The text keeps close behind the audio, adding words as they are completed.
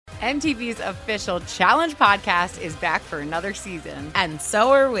MTV's official Challenge podcast is back for another season. And so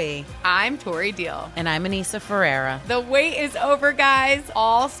are we. I'm Tori Deal. And I'm Anissa Ferreira. The wait is over, guys.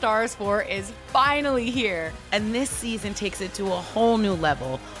 All Stars 4 is finally here. And this season takes it to a whole new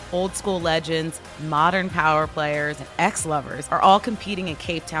level. Old school legends, modern power players, and ex-lovers are all competing in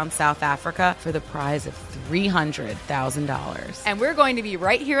Cape Town, South Africa for the prize of $300,000. And we're going to be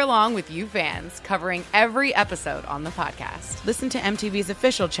right here along with you fans, covering every episode on the podcast. Listen to MTV's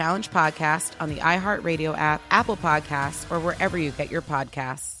official Challenge podcast on the iHeartRadio app, Apple Podcasts, or wherever you get your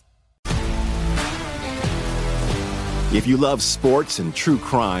podcasts. If you love sports and true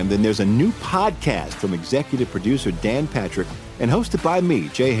crime, then there's a new podcast from executive producer Dan Patrick and hosted by me,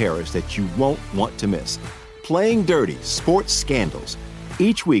 Jay Harris, that you won't want to miss. Playing Dirty: Sports Scandals.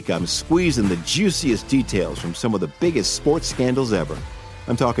 Each week, I'm squeezing the juiciest details from some of the biggest sports scandals ever.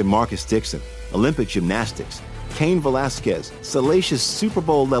 I'm talking Marcus Dixon, Olympic gymnastics, Cain Velasquez, salacious Super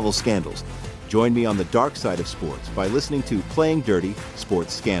Bowl-level scandals. Join me on the dark side of sports by listening to Playing Dirty: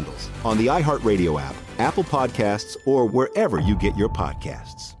 Sports Scandals on the iHeartRadio app, Apple Podcasts, or wherever you get your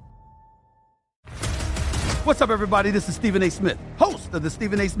podcasts. What's up, everybody? This is Stephen A. Smith, host of the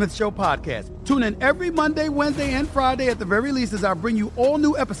Stephen A. Smith Show podcast. Tune in every Monday, Wednesday, and Friday at the very least as I bring you all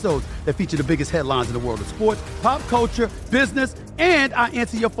new episodes that feature the biggest headlines in the world of sports, pop culture, business, and I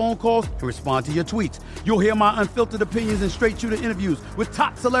answer your phone calls and respond to your tweets. You'll hear my unfiltered opinions and straight-shooter interviews with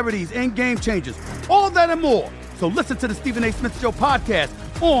top celebrities and game changers. All that and more. So listen to the Stephen A. Smith Show podcast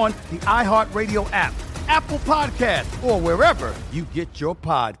on the iHeartRadio app, Apple Podcasts, or wherever you get your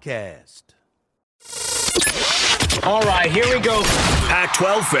podcast. All right, here we go.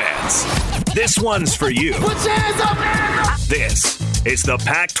 Pac-12 fans, this one's for you. Put your hands up, man! This is the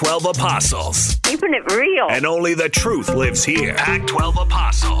Pac-12 Apostles. Keeping it real. And only the truth lives here. Pac-12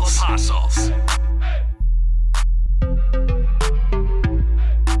 Apostles.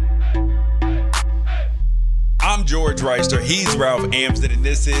 I'm George Reister. He's Ralph Amsden, and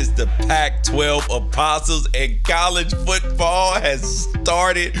this is the Pac-12 Apostles, and college football has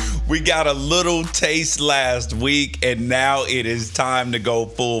started. We got a little taste last week, and now it is time to go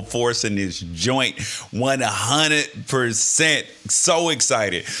full force in this joint. 100%. So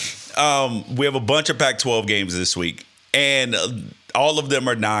excited. We have a bunch of Pac-12 games this week, and all of them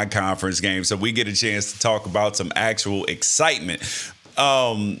are non-conference games, so we get a chance to talk about some actual excitement.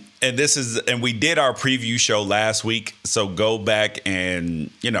 And we did our preview show last week, so go back and,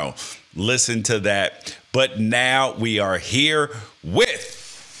 listen to that. But now we are here with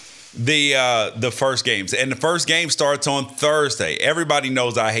the first games. And the first game starts on Thursday. Everybody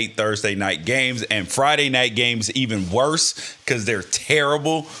knows I hate Thursday night games, and Friday night games even worse because they're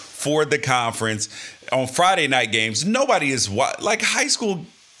terrible for the conference. On Friday night games, nobody is like high school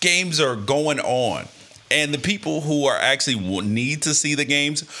games are going on. And the people who are actually need to see the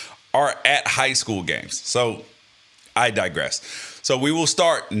games are at high school games. So I digress. So we will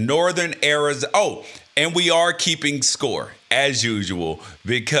start Northern Arizona. Oh, and we are keeping score as usual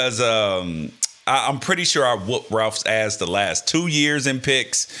because I'm pretty sure I whooped Ralph's ass the last 2 years in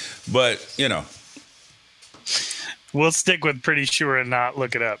picks. But, We'll stick with pretty sure and not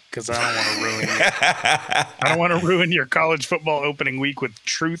look it up because I don't want to ruin it. I don't want to ruin your college football opening week with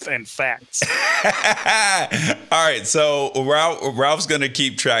truth and facts. All right, so Ralph's going to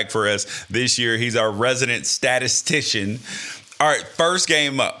keep track for us this year. He's our resident statistician. All right, first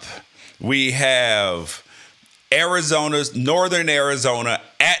game up. We have Northern Arizona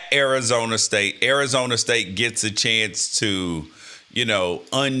at Arizona State. Arizona State gets a chance to,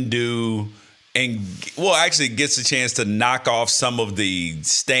 undo and actually gets a chance to knock off some of the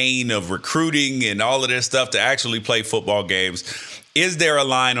stain of recruiting and all of this stuff to actually play football games. Is there a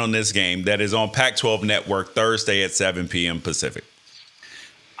line on this game that is on Pac-12 Network Thursday at 7 p.m. Pacific?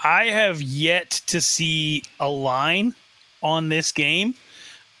 I have yet to see a line on this game.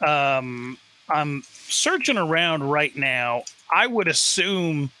 I'm searching around right now. I would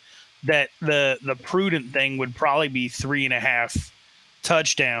assume that the prudent thing would probably be 3.5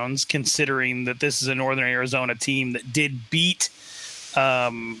 touchdowns, considering that this is a Northern Arizona team that did beat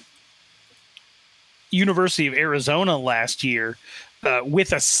University of Arizona last year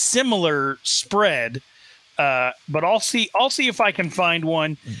with a similar spread. But I'll see if I can find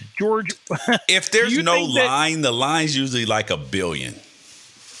one. George, if there's no line, the line's usually like $1 billion.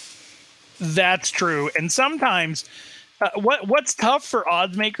 That's true. And sometimes what's tough for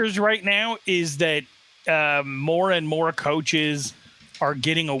odds makers right now is that more and more coaches are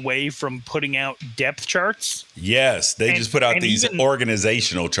getting away from putting out depth charts. Yes, they just put out these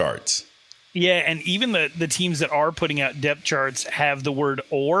organizational charts. Yeah, and even the teams that are putting out depth charts have the word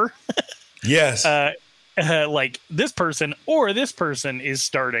 "or." Yes. like this person or this person is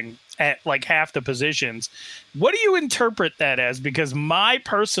starting at like half the positions. What do you interpret that as? Because my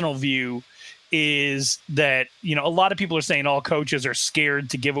personal view is that, you know, a lot of people are saying all coaches are scared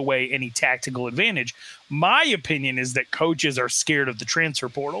to give away any tactical advantage. My opinion is that coaches are scared of the transfer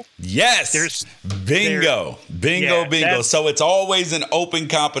portal. Yes. Bingo. So it's always an open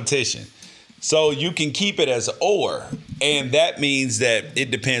competition. So you can keep it as or, and that means that it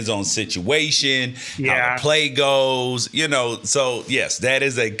depends on situation, how the play goes, you know. So yes, that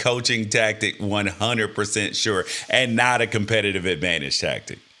is a coaching tactic, 100% sure, and not a competitive advantage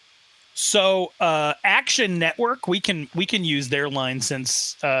tactic. So Action Network, we can use their line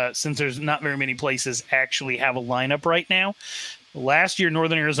since there's not very many places actually have a lineup right now. Last year,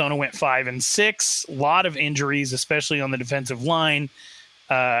 Northern Arizona went 5-6, a lot of injuries, especially on the defensive line.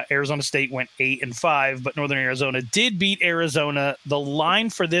 Arizona State went 8-5, but Northern Arizona did beat Arizona. The line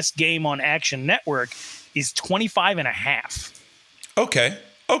for this game on Action Network is 25.5. Okay.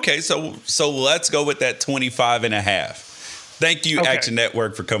 So let's go with that 25.5. Thank you, Action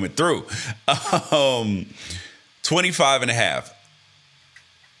Network, for coming through. 25.5.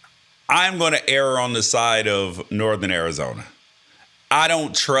 I'm going to err on the side of Northern Arizona. I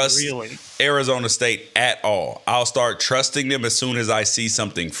don't trust Arizona State at all. I'll start trusting them as soon as I see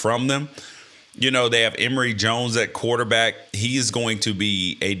something from them. You know, they have Emory Jones at quarterback. He is going to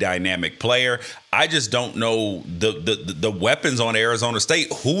be a dynamic player. I just don't know the weapons on Arizona State.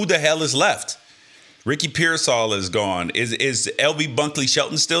 Who the hell is left? Ricky Pearsall is gone. Is LV Bunkley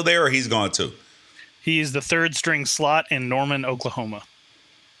Shelton still there, or he's gone too? He is the third string slot in Norman, Oklahoma.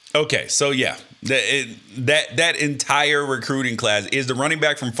 Okay, so yeah, that entire recruiting class, is the running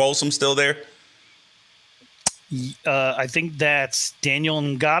back from Folsom still there? I think that's Daniel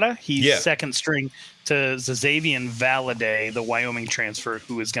Ngata. He's second string to Xavier Valladay, the Wyoming transfer,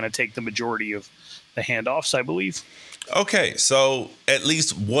 who is going to take the majority of the handoffs, I believe. Okay, so at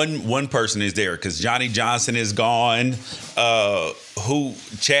least one person is there because Johnny Johnson is gone.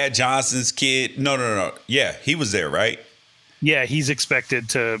 Chad Johnson's kid? No. Yeah, he was there, right? Yeah, he's expected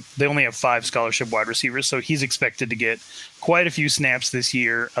to – they only have 5 scholarship wide receivers, so he's expected to get quite a few snaps this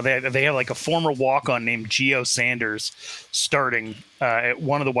year. They have like a former walk-on named Geo Sanders starting at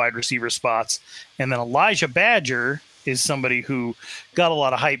one of the wide receiver spots. And then Elijah Badger is somebody who got a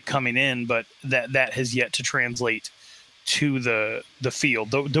lot of hype coming in, but that has yet to translate to the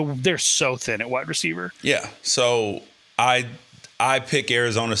field. They're so thin at wide receiver. Yeah, so I pick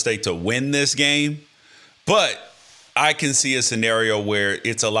Arizona State to win this game, but – I can see a scenario where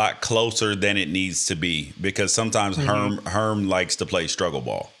it's a lot closer than it needs to be because sometimes Herm likes to play struggle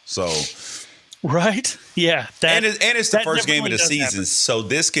ball. So, right, yeah, and it's the first game of the season.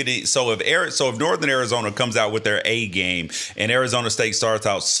 Happen. So if Northern Arizona comes out with their A game and Arizona State starts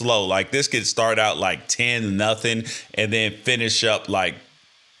out slow, like this could start out like 10-0 and then finish up like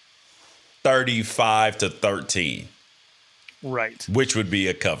 35-13, right? Which would be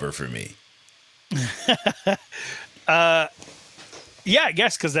a cover for me. Yeah, I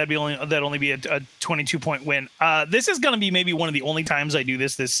guess because that'd only be a 22-point win. This is going to be maybe one of the only times I do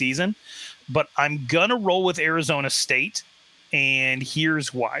this season, but I'm gonna roll with Arizona State, and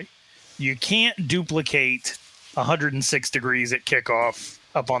here's why: you can't duplicate 106 degrees at kickoff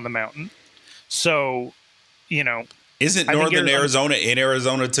up on the mountain. So, you know, isn't Northern Arizona in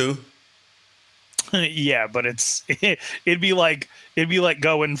Arizona too? Yeah, but it'd be like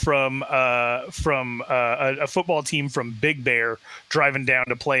going from a football team from Big Bear driving down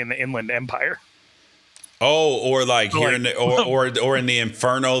to play in the Inland Empire. Oh, or like here in the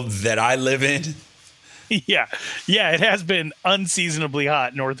Inferno that I live in. Yeah, it has been unseasonably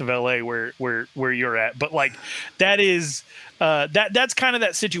hot north of LA where you're at, but like that is. That's kind of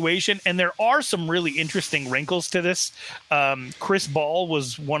that situation, and there are some really interesting wrinkles to this. Chris Ball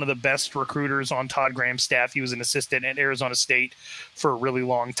was one of the best recruiters on Todd Graham's staff. He was an assistant at Arizona State for a really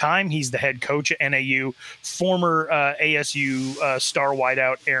long time. He's the head coach at NAU. Former ASU star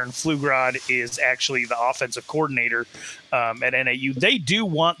wideout Aaron Pflugrad is actually the offensive coordinator at NAU. They do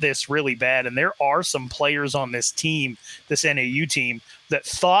want this really bad, and there are some players on this team, this NAU team, that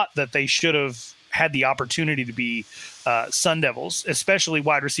thought that they should have had the opportunity to be Sun Devils, especially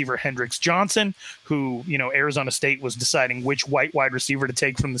wide receiver Hendrix Johnson, who, you know, Arizona State was deciding which white wide receiver to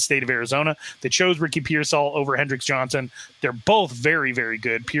take from the state of Arizona. They chose Ricky Pearsall over Hendrix Johnson. They're both very, very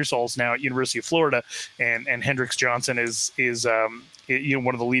good. Pearsall's now at University of Florida, and Hendrix Johnson is you know,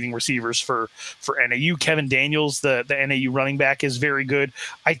 one of the leading receivers for NAU. Kevin Daniels, the NAU running back, is very good.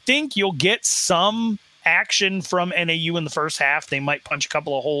 I think you'll get some action from NAU in the first half. They might punch a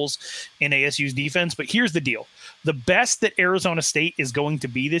couple of holes in ASU's defense, but here's the deal. The best that Arizona State is going to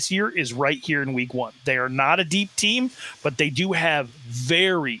be this year is right here in week 1. They are not a deep team, but they do have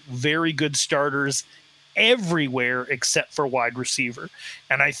very, very good starters everywhere except for wide receiver.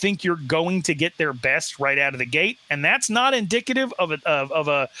 And I think you're going to get their best right out of the gate. And that's not indicative of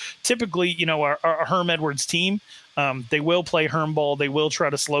a typically, a Herm Edwards team. They will play Herm ball. They will try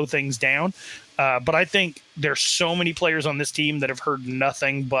to slow things down. But I think there's so many players on this team that have heard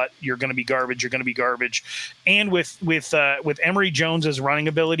nothing but you're going to be garbage. You're going to be garbage. And with Emory Jones's running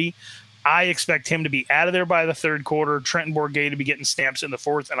ability, I expect him to be out of there by the third quarter. Trenton Bourguet to be getting snaps in the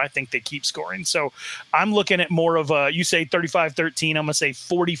fourth, and I think they keep scoring. So I'm looking at more of you say 35-13, I'm going to say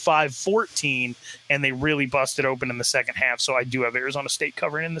 45-14, and they really busted open in the second half. So I do have Arizona State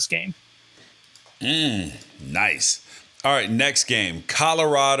covering in this game. Nice. All right, next game.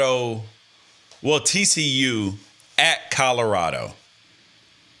 TCU at Colorado.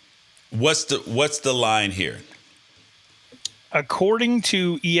 What's the line here? According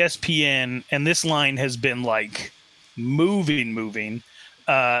to ESPN, and this line has been like moving,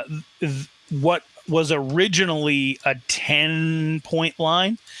 what was originally a 10-point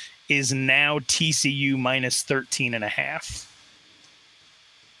line is now TCU minus 13.5.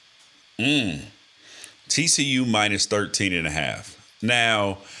 TCU minus 13.5.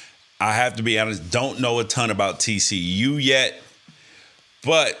 Now, I have to be honest, don't know a ton about TCU yet,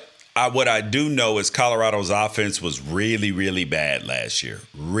 but what I do know is Colorado's offense was really, really bad last year.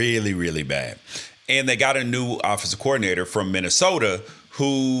 Really, really bad. And they got a new offensive coordinator from Minnesota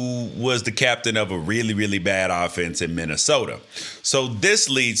who was the captain of a really, really bad offense in Minnesota. So this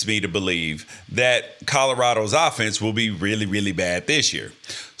leads me to believe that Colorado's offense will be really, really bad this year.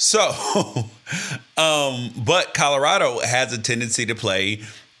 So, but Colorado has a tendency to play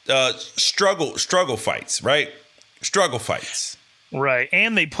struggle fights, right? Struggle fights. Right,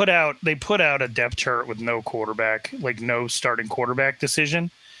 and they put out a depth chart with no quarterback, like no starting quarterback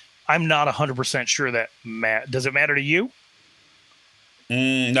decision. I'm not 100% sure that does it matter to you?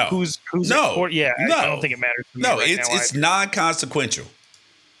 No. Who's no? Yeah, no. I don't think it matters to me. No, right it's non-consequential.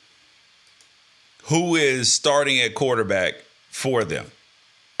 Who is starting at quarterback for them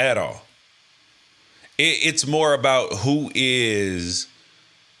at all? It's more about who is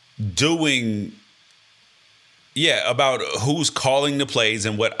doing. Yeah, about who's calling the plays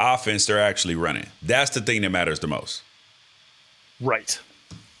and what offense they're actually running. That's the thing that matters the most. Right.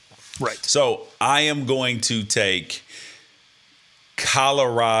 So I am going to take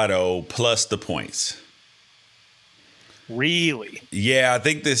Colorado plus the points. Really? Yeah, I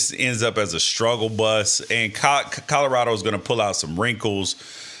think this ends up as a struggle bus, and Colorado is going to pull out some wrinkles.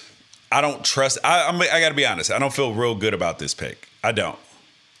 I don't trust. I got to be honest. I don't feel real good about this pick. I don't.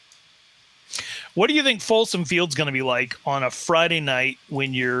 What do you think Folsom Field's going to be like on a Friday night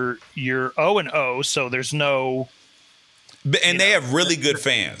when you're 0-0? So there's no, and they have really good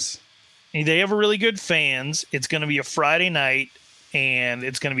fans. They have really good fans. It's going to be a Friday night, and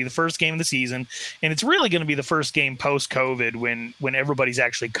it's going to be the first game of the season, and it's really going to be the first game post-COVID when everybody's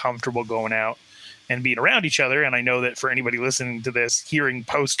actually comfortable going out and being around each other. And I know that for anybody listening to this, hearing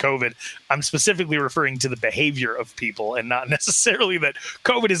post-COVID, I'm specifically referring to the behavior of people and not necessarily that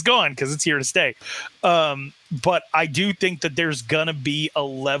COVID is gone, because it's here to stay. But I do think that there's going to be a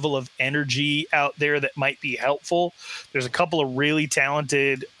level of energy out there that might be helpful. There's a couple of really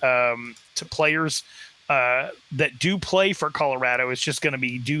talented players that do play for Colorado. It's just going to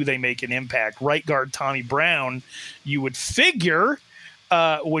be, do they make an impact? Right guard Tommy Brown, you would figure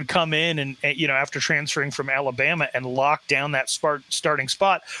would come in and after transferring from Alabama and lock down that starting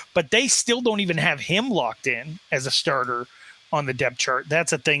spot, but they still don't even have him locked in as a starter on the depth chart.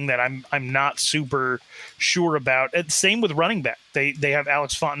 That's a thing that I'm not super sure about. Same with running back. They have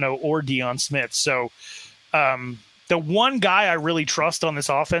Alex Fontenot or Deion Smith. So the one guy I really trust on this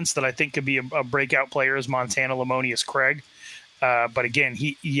offense that I think could be a breakout player is Montana Lamonius Craig. But again,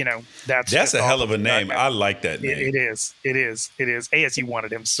 that's a hell of a name. I like that name. It is. ASU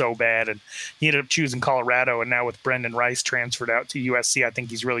wanted him so bad, and he ended up choosing Colorado. And now with Brendan Rice transferred out to USC, I think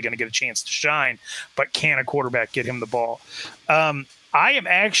he's really going to get a chance to shine. But can a quarterback get him the ball? I am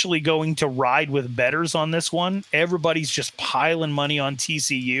actually going to ride with bettors on this one. Everybody's just piling money on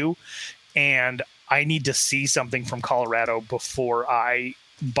TCU, and I need to see something from Colorado before I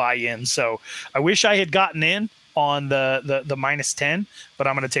buy in. So I wish I had gotten in on the minus 10, but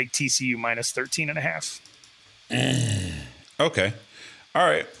I'm going to take TCU minus 13.5. Okay. All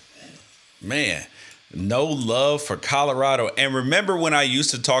right. Man, no love for Colorado. And remember when I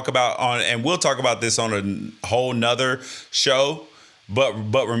used to talk about and we'll talk about this on a whole nother show, but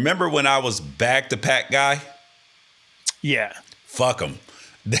remember when I was back to pack guy? Yeah. Fuck them.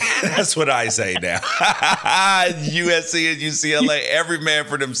 That's what I say now. USC and UCLA, every man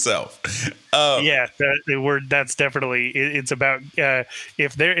for themselves. That's definitely it's about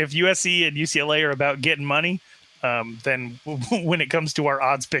if USC and UCLA are about getting money, then when it comes to our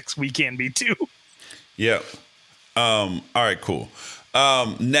odds picks, we can be too. Yep. All right, cool.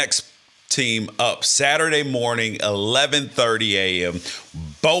 Next team up Saturday morning, 11:30 a.m.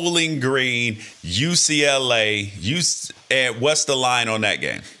 Bowling Green, UCLA. And what's the line on that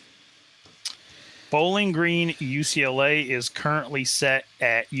game? Bowling Green, UCLA is currently set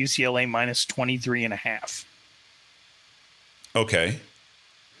at UCLA minus 23.5. Okay.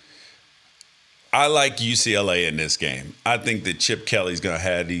 I like UCLA in this game. I think that Chip Kelly's going to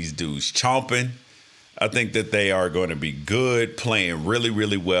have these dudes chomping. I think that they are going to be good, playing really,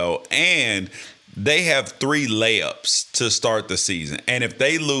 really well. And they have 3 layups to start the season. And if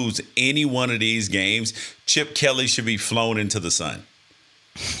they lose any one of these games, Chip Kelly should be flown into the sun.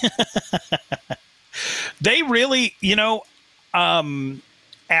 They really,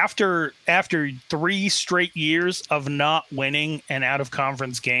 after 3 straight years of not winning an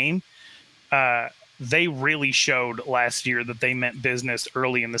out-of-conference game, they really showed last year that they meant business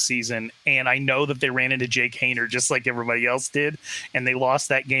early in the season. And I know that they ran into Jake Haener just like everybody else did, and they lost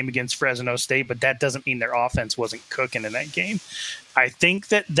that game against Fresno State, but that doesn't mean their offense wasn't cooking in that game. I think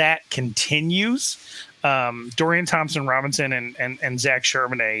that continues. Dorian Thompson-Robinson and Zach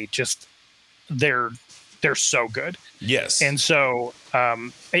Charbonnet, just they're so good. Yes. And so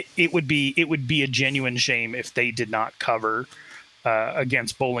it would be a genuine shame if they did not cover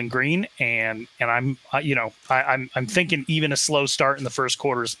against Bowling Green, and I'm thinking even a slow start in the first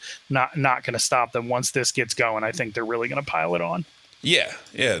quarter's not going to stop them. Once this gets going, I think they're really going to pile it on. Yeah.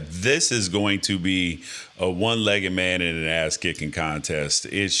 This is going to be a one-legged man in an ass-kicking contest.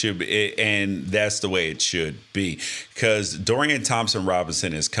 It should be, and that's the way it should be, because Dorian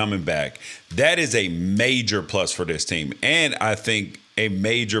Thompson-Robinson is coming back. That is a major plus for this team, and I think a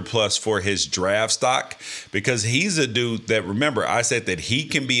major plus for his draft stock, because he's a dude that, remember, I said that he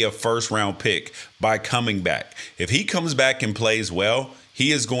can be a first-round pick by coming back. If he comes back and plays well,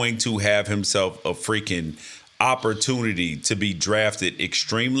 he is going to have himself a freaking opportunity to be drafted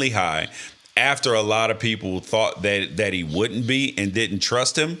extremely high after a lot of people thought that he wouldn't be and didn't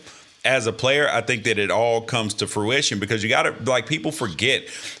trust him as a player. I think that it all comes to fruition, because you got to, people forget,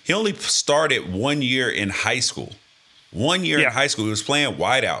 he only started 1 year in high school. 1 year in high school, he was playing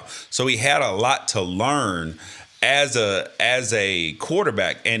wideout. So he had a lot to learn as a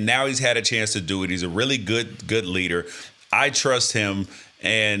quarterback, and now he's had a chance to do it. He's a really good leader. I trust him.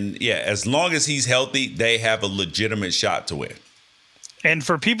 And, as long as he's healthy, they have a legitimate shot to win. And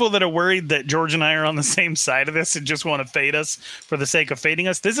for people that are worried that George and I are on the same side of this and just want to fade us for the sake of fading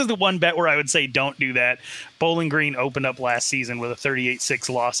us, this is the one bet where I would say don't do that. Bowling Green opened up last season with a 38-6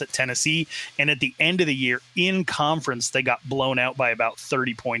 loss at Tennessee. And at the end of the year in conference, they got blown out by about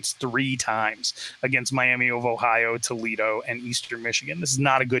 30 points 3 times against Miami of Ohio, Toledo, and Eastern Michigan. This is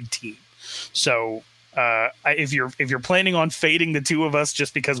not a good team. So if you're planning on fading the two of us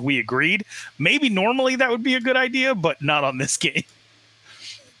just because we agreed, maybe normally that would be a good idea, but not on this game.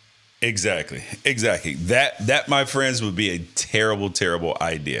 Exactly. That, my friends, would be a terrible, terrible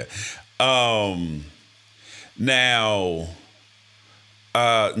idea. Now,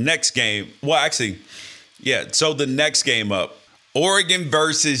 next game. Well, actually, so the next game up, Oregon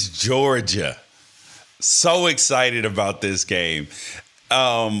versus Georgia. So excited about this game.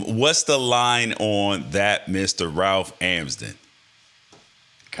 What's the line on that, Mr. Ralph Amsden?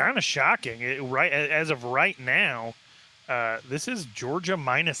 Kind of shocking. As of right now, this is Georgia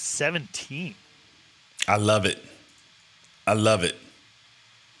minus 17. I love it.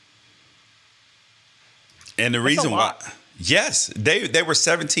 And the reason why, yes, they were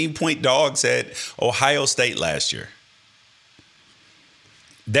 17-point dogs at Ohio State last year.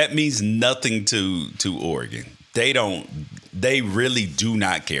 That means nothing to Oregon. They really do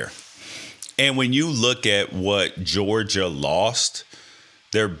not care. And when you look at what Georgia lost,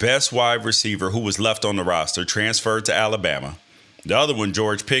 their best wide receiver, who was left on the roster, transferred to Alabama. The other one,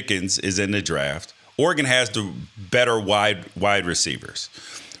 George Pickens, is in the draft. Oregon has the better wide receivers.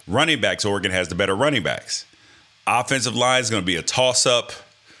 Running backs, Oregon has the better running backs. Offensive line is going to be a toss-up.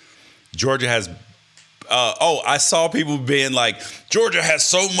 Georgia has I saw people being like, Georgia has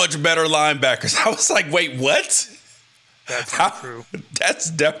so much better linebackers. I was like, wait, what? That's not true. That's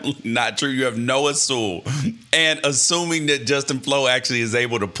definitely not true. You have Noah Sewell, and assuming that Justin Flo actually is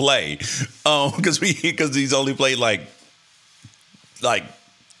able to play, because he's only played like I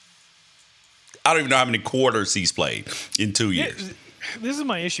don't even know how many quarters he's played in 2 years. This is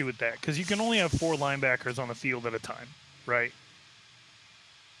my issue with that, because you can only have 4 linebackers on the field at a time, right?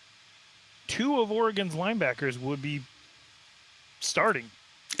 2 of Oregon's linebackers would be starting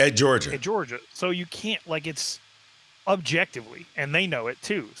at Georgia. So you can't, like, it's objectively, and they know it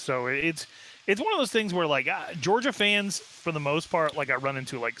too. So it's one of those things where, like, Georgia fans, for the most part, like, I run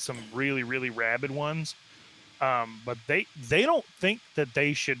into, like, some really, really rabid ones. But they don't think that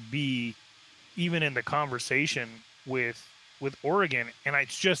they should be even in the conversation with Oregon. And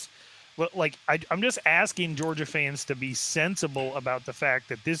it's just, like, I'm just asking Georgia fans to be sensible about the fact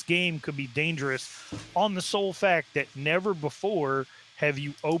that this game could be dangerous on the sole fact that never before have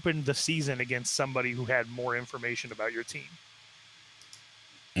you opened the season against somebody who had more information about your team.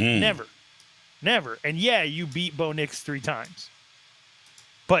 Never. And yeah, you beat Bo Nix 3 times.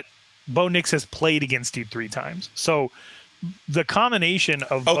 But Bo Nix has played against you 3 times. So the combination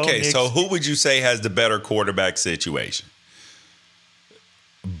of Bo Nix, so who would you say has the better quarterback situation?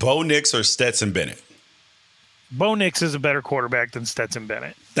 Bo Nix or Stetson Bennett? Bo Nix is a better quarterback than Stetson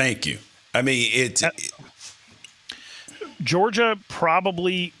Bennett. Thank you. I mean, Georgia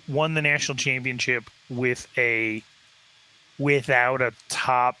probably won the national championship without a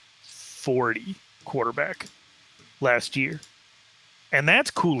top 40 quarterback last year. And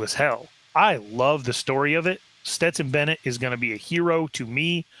that's cool as hell. I love the story of it. Stetson Bennett is going to be a hero to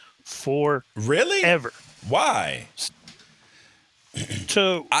me forever. Really? Why?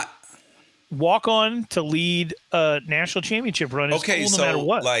 To walk on to lead a national championship run is cool no matter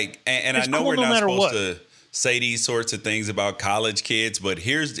what. Like, and I know cool we're no not supposed what. to say these sorts of things about college kids, but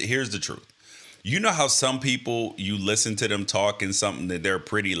here's the truth. You know how some people, you listen to them talk in something that they're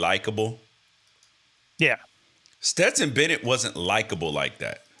pretty likable? Yeah. Stetson Bennett wasn't likable like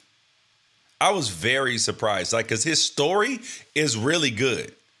that. I was very surprised, like, because his story is really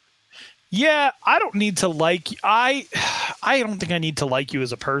good. Yeah, I don't need to like I don't think I need to like you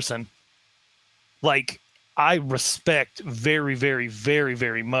as a person. Like, I respect very, very, very,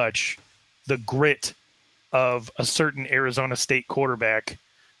 very much the grit of a certain Arizona State quarterback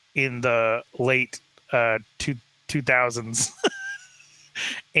in the late 2000s.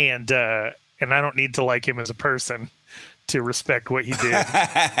 and I don't need to like him as a person to respect what he did.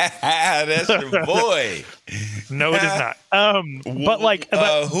 That's your boy. No, it is not. But like,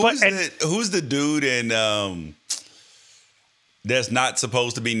 who's the dude in that's not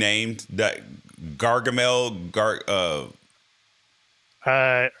supposed to be named? That Gargamel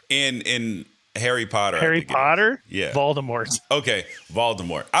in Harry Potter. Harry Potter? Yeah. Voldemort. Okay,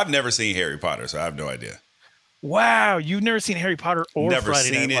 Voldemort. I've never seen Harry Potter, so I have no idea. Wow, you've never seen Harry Potter or never Friday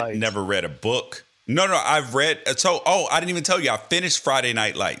seen Night it, Lights. never read a book. No, I've read. I didn't even tell you. I finished Friday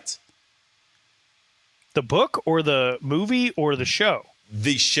Night Lights. The book or the movie or the show?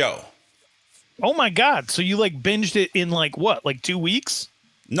 The show. Oh my God. So you like binged it in like what? Like 2 weeks?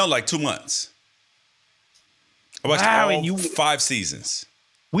 No, like 2 months. I watched all 5 seasons.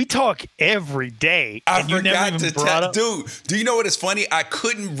 We talk every day. I and you never forgot even to brought up. Dude, do you know what is funny? I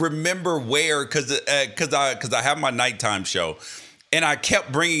couldn't remember where because I have my nighttime show. And I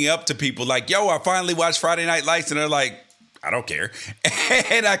kept bringing up to people like, yo, I finally watched Friday Night Lights. And they're like, I don't care.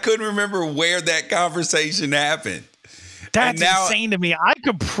 And I couldn't remember where that conversation happened. That's insane to me. I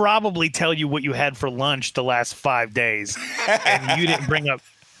could probably tell you what you had for lunch the last 5 days. And you didn't bring up.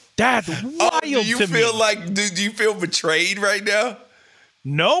 That's wild do you to feel me. like, do you feel betrayed right now?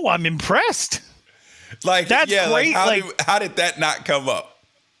 No, I'm impressed. Like, that's great. How did that not come up?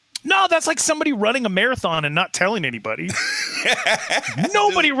 No, that's like somebody running a marathon and not telling anybody.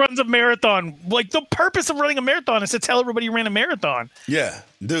 Nobody runs a marathon. Like, the purpose of running a marathon is to tell everybody you ran a marathon. Yeah,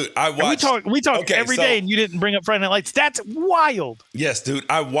 dude, I watched. We talk every day, and you didn't bring up Friday Night Lights. That's wild. Yes, dude,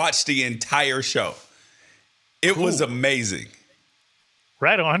 I watched the entire show. It was amazing.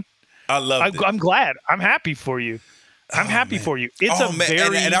 Right on. I loved it. I'm glad. I'm happy for you. I'm happy for you. It's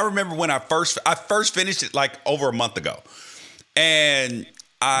and I remember when I first finished it like over a month ago, and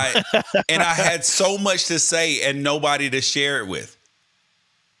I had so much to say and nobody to share it with.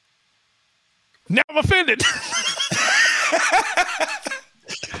 Now I'm offended.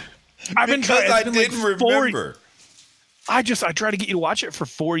 I didn't remember. I tried to get you to watch it for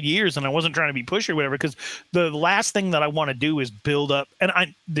 4 years, and I wasn't trying to be pushy or whatever, because the last thing that I want to do is build up,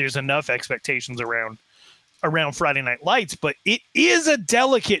 and there's enough expectations around Friday Night Lights, but it is a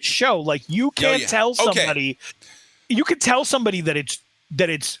delicate show. Like, you can't tell somebody, you could tell somebody that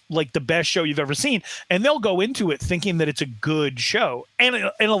it's like the best show you've ever seen, and they'll go into it thinking that it's a good show. And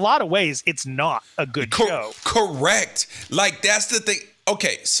in a lot of ways, it's not a good show. Correct. Like, that's the thing.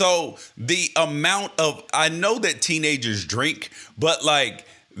 Okay, so the amount of, I know that teenagers drink, but like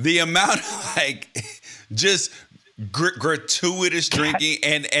the amount of like just gratuitous drinking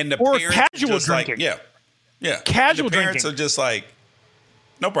and the or parents casual just drinking. Like, yeah. Casual the parents drinking. are just like,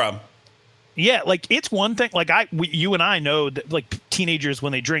 no problem. Yeah, like it's one thing. Like you and I know that like teenagers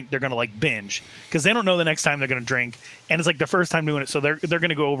when they drink, they're gonna like binge because they don't know the next time they're gonna drink, and it's like the first time doing it, so they're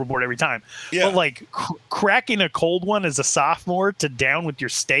gonna go overboard every time. Yeah. But like cracking a cold one as a sophomore to down with your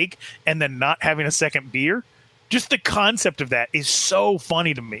steak and then not having a second beer, just the concept of that is so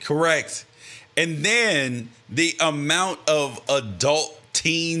funny to me. Correct. And then the amount of adult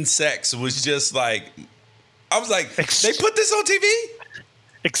teen sex was just like, I was like, they put this on TV?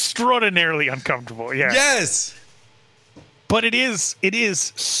 Extraordinarily uncomfortable. Yeah. Yes. But it is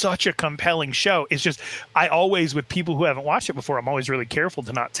such a compelling show. It's just, I always, with people who haven't watched it before, I'm always really careful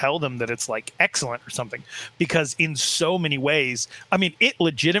to not tell them that it's like excellent or something, because in so many ways, I mean, it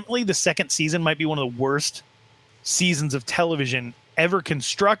legitimately, the second season might be one of the worst seasons of television ever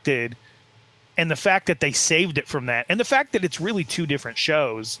constructed. And the fact that they saved it from that, and the fact that it's really two different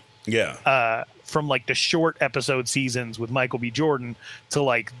shows. Yeah. From like the short episode seasons with Michael B. Jordan to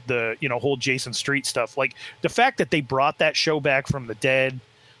like the, whole Jason Street stuff. Like the fact that they brought that show back from the dead.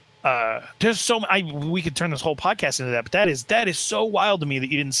 There's we could turn this whole podcast into that, but that is so wild to me that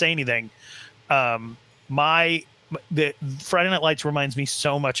you didn't say anything. The Friday Night Lights reminds me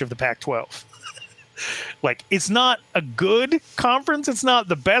so much of the Pac-12. Like, it's not a good conference. It's not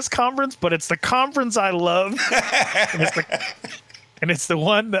the best conference, but it's the conference I love. And it's the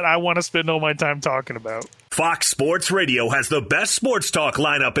one that I want to spend all my time talking about. Fox Sports Radio has the best sports talk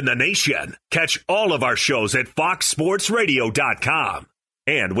lineup in the nation. Catch all of our shows at foxsportsradio.com.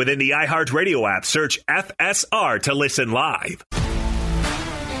 And within the iHeartRadio app, search FSR to listen live.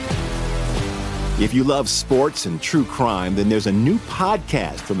 If you love sports and true crime, then there's a new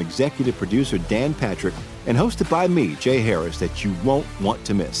podcast from executive producer Dan Patrick and hosted by me, Jay Harris, that you won't want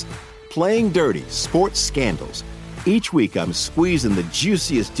to miss. Playing Dirty: Sports Scandals. Each week, I'm squeezing the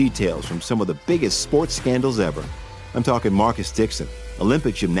juiciest details from some of the biggest sports scandals ever. I'm talking Marcus Dixon,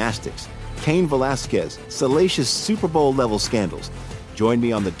 Olympic gymnastics, Cain Velasquez, salacious Super Bowl-level scandals. Join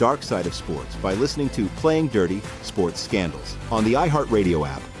me on the dark side of sports by listening to Playing Dirty: Sports Scandals on the iHeartRadio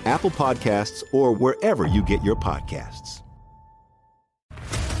app, Apple Podcasts, or wherever you get your podcasts.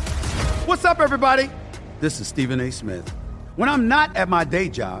 What's up, everybody? This is Stephen A. Smith. When I'm not at my day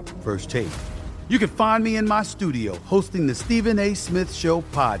job, First Take, you can find me in my studio hosting the Stephen A. Smith Show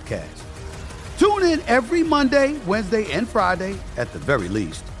podcast. Tune in every Monday, Wednesday, and Friday, at the very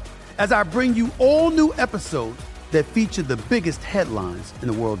least, as I bring you all new episodes that feature the biggest headlines in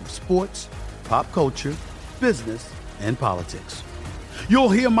the world of sports, pop culture, business, and politics. You'll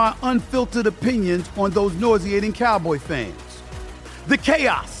hear my unfiltered opinions on those nauseating Cowboy fans, the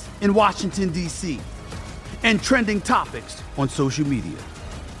chaos in Washington, D.C., and trending topics on social media,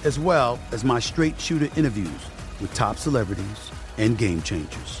 as well as my straight shooter interviews with top celebrities and game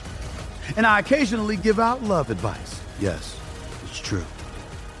changers. And I occasionally give out love advice. Yes, it's true.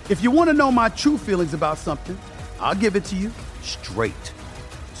 If you want to know my true feelings about something, I'll give it to you straight.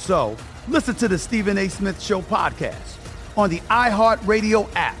 So listen to the Stephen A. Smith Show podcast on the iHeartRadio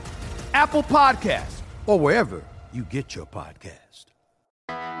app, Apple Podcasts, or wherever you get your podcast.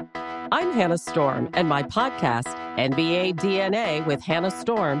 I'm Hannah Storm, and my podcast, NBA DNA with Hannah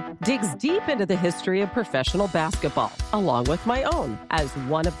Storm, digs deep into the history of professional basketball, along with my own, as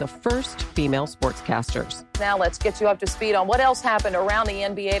one of the first female sportscasters. Now let's get you up to speed on what else happened around the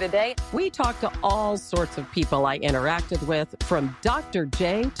NBA today. We talk to all sorts of people I interacted with, from Dr.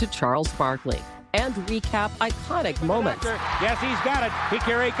 J to Charles Barkley, and recap iconic moments. Yes, he's got it.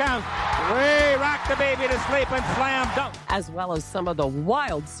 Here he comes. Way rock the baby to sleep and slam dunk. As well as some of the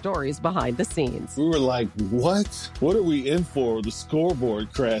wild stories behind the scenes. We were like, what? What are we in for? The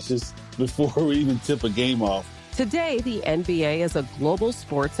scoreboard crashes before we even tip a game off. Today, the NBA is a global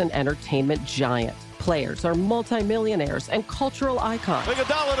sports and entertainment giant. Players are multimillionaires and cultural icons.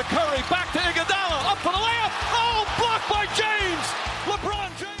 Iguodala to Curry, back to Iguodala, up for the layup. Oh, blocked by James. LeBron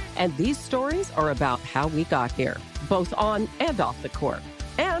James. And these stories are about how we got here, both on and off the court.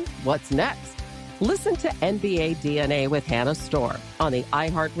 And what's next? Listen to NBA DNA with Hannah Storm on the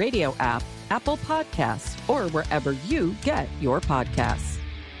iHeartRadio app, Apple Podcasts, or wherever you get your podcasts.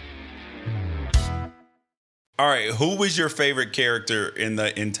 All right, who was your favorite character in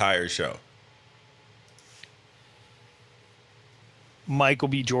the entire show? Michael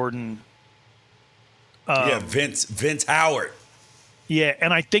B. Jordan. Vince Howard. Yeah,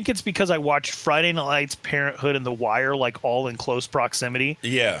 and I think it's because I watched Friday Night Lights, Parenthood, and The Wire, like all in close proximity.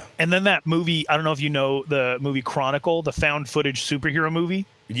 Yeah. And then that movie, I don't know if you know the movie Chronicle, the found footage superhero movie.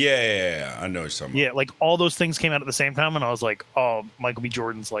 Yeah, I know something. Yeah, like all those things came out at the same time, and I was like, oh, Michael B.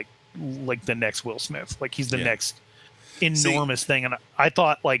 Jordan's like the next Will Smith. Like he's the next enormous thing. And I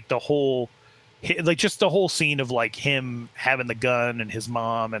thought like the whole like just the whole scene of like him having the gun and his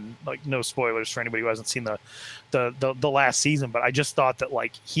mom, and like no spoilers for anybody who hasn't seen the last season, but I just thought that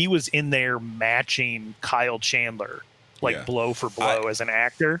like he was in there matching Kyle Chandler like blow for blow as an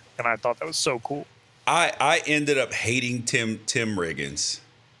actor, and I thought that was so cool. I ended up hating Tim Riggins.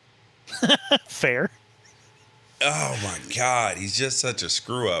 Fair. Oh my God, he's just such a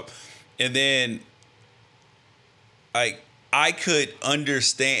screw up. And then I could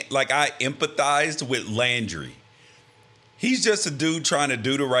understand, like I empathized with Landry. He's just a dude trying to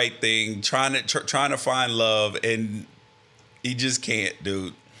do the right thing, trying to find love, and he just can't,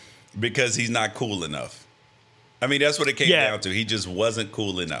 dude, because he's not cool enough. I mean, that's what it came down to. He just wasn't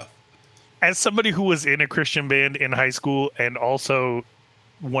cool enough. As somebody who was in a Christian band in high school and also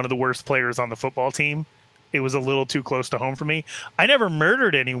one of the worst players on the football team, it was a little too close to home for me. I never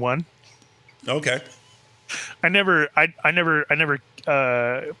murdered anyone. Okay. I never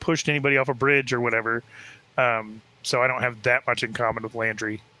pushed anybody off a bridge or whatever. So I don't have that much in common with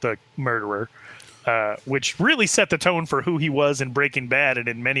Landry, the murderer, which really set the tone for who he was in Breaking Bad and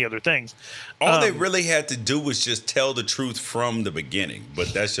in many other things. All they really had to do was just tell the truth from the beginning,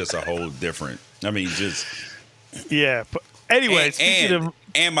 but that's just a whole different. I mean, just But anyway,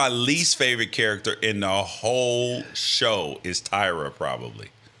 and my least favorite character in the whole show is Tyra, probably.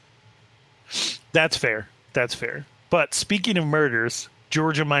 That's fair. But speaking of murders,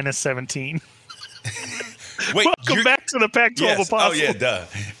 Georgia minus 17. Wait, welcome back to the Pac-12 Apostle. Oh yeah, duh.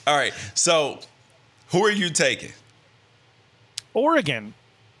 All right, so who are you taking? Oregon,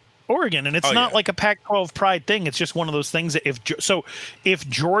 and it's not like a Pac-12 pride thing. It's just one of those things that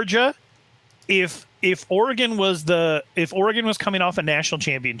if Oregon was coming off a national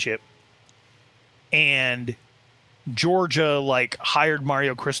championship, and Georgia like hired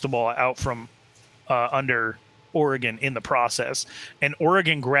Mario Cristobal out from under Oregon in the process, and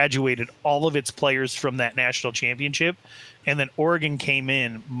Oregon graduated all of its players from that national championship, and then Oregon came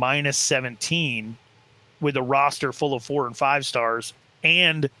in minus 17 with a roster full of 4 and 5 stars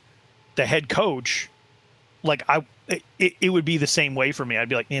and the head coach. Like it would be the same way for me. I'd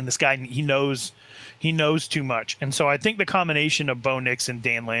be like, man, this guy, he knows too much. And so I think the combination of Bo Nix and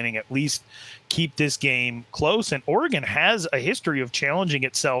Dan Lanning at least keep this game close. And Oregon has a history of challenging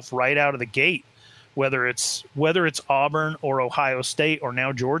itself right out of the gate, whether it's Auburn or Ohio State or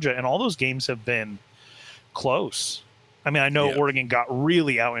now Georgia, and all those games have been close. I mean, I know Oregon got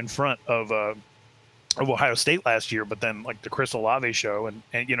really out in front of Ohio State last year, but then like the Chris Olave show and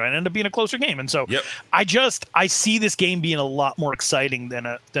it ended up being a closer game. And so I see this game being a lot more exciting than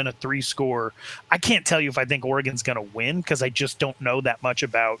a 3-score. I can't tell you if I think Oregon's going to win because I just don't know that much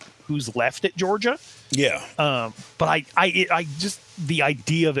about who's left at Georgia. Yeah. But I just, the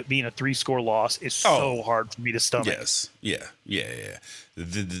idea of it being a 3-score loss is so hard for me to stomach. Yes. Yeah.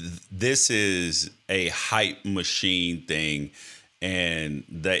 This is a hype machine thing. And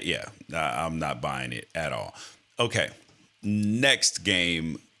that, I'm not buying it at all. Okay, next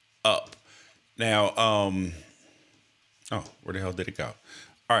game up. Now, where the hell did it go?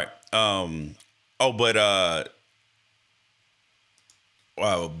 All right.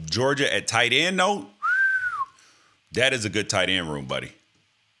 Georgia at tight end, though. That is a good tight end room, buddy.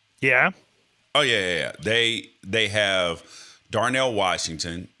 Yeah. Oh yeah. They have Darnell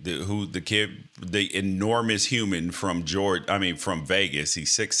Washington, the enormous human from Vegas.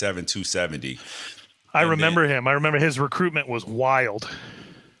 He's 6'7", 270. I remember him. I remember his recruitment was wild.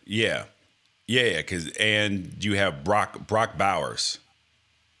 Yeah. And you have Brock Bowers.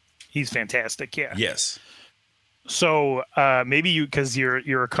 He's fantastic. Yeah. Yes. So maybe because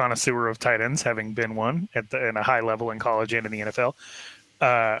you're a connoisseur of tight ends, having been one in a high level in college and in the NFL.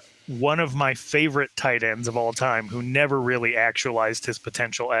 One of my favorite tight ends of all time, who never really actualized his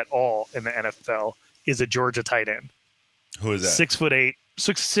potential at all in the NFL, is a Georgia tight end. Who is that?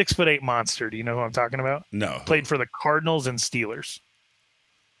 6'8" monster. Do you know who I'm talking about? No. Played for the Cardinals and Steelers.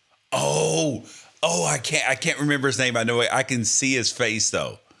 Oh, I can't remember his name. I know I can see his face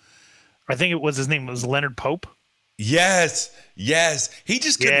though. I think his name was Leonard Pope. Yes. He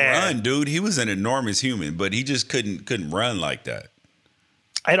just couldn't run, dude. He was an enormous human, but he just couldn't run like that.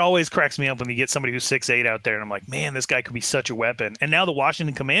 It always cracks me up when you get somebody who's 6'8" out there, and I'm like, man, this guy could be such a weapon. And now the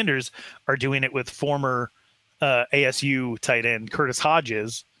Washington Commanders are doing it with former ASU tight end Curtis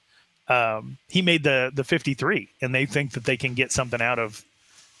Hodges. He made the 53, and they think that they can get something out of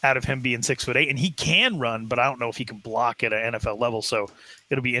him being 6'8", and he can run, but I don't know if he can block at an NFL level. So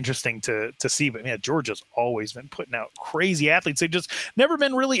it'll be interesting to see. But man, Georgia's always been putting out crazy athletes. They've just never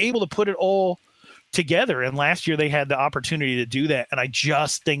been really able to put it all together. And last year they had the opportunity to do that. And I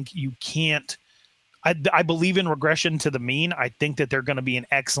just think you can't I believe in regression to the mean. I think that they're going to be an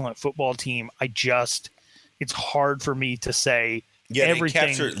excellent football team. It's hard for me to say everything. They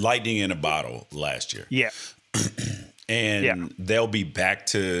captured lightning in a bottle last year. Yeah. And they'll be back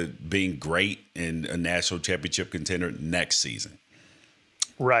to being great in a national championship contender next season.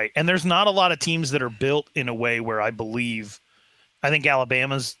 Right. And there's not a lot of teams that are built in a way where I think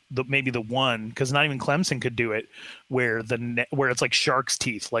Alabama's maybe the one, because not even Clemson could do it, where it's like shark's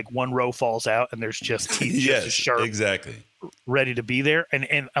teeth, like one row falls out and there's just teeth just as sharp, exactly, ready to be there.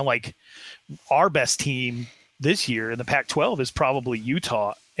 And like our best team this year in the Pac-12 is probably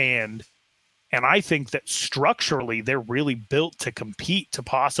Utah, and I think that structurally they're really built to compete to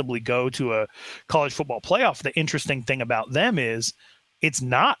possibly go to a college football playoff. The interesting thing about them is it's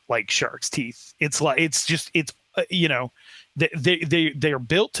not like shark's teeth. They're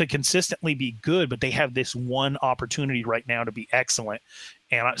built to consistently be good, but they have this one opportunity right now to be excellent.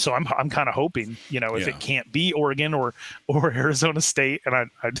 And so I'm kind of hoping, if it can't be Oregon or Arizona State, and I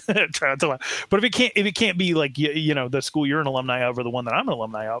try not to laugh, but if it can't be like, the school you're an alumni of or the one that I'm an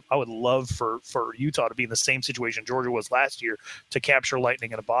alumni of, I would love for Utah to be in the same situation Georgia was last year, to capture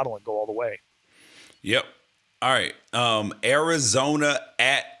lightning in a bottle and go all the way. Yep. All right. Arizona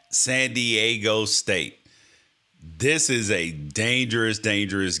at San Diego State. This is a dangerous,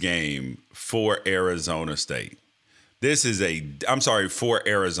 dangerous game for Arizona State. For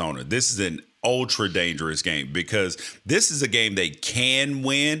Arizona. This is an ultra dangerous game because this is a game they can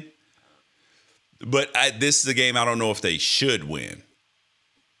win, but this is a game I don't know if they should win.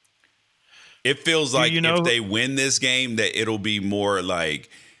 It feels like if they win this game, that it'll be more like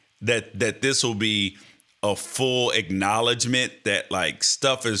that this will be a full acknowledgement that like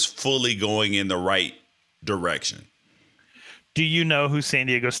stuff is fully going in the right direction. Do you know who San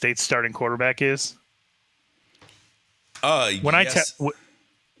Diego State's starting quarterback is? When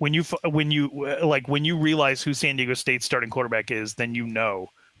you realize who San Diego State's starting quarterback is, then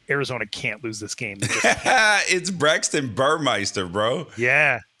Arizona can't lose this game. It's Braxton Burmeister, bro.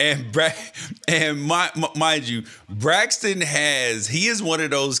 Yeah. And mind you, Braxton he is one of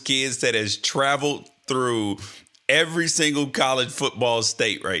those kids that has traveled through every single college football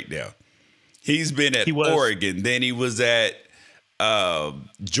state right now. He's been at Oregon, then he was at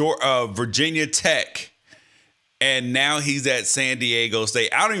Virginia Tech, and now he's at San Diego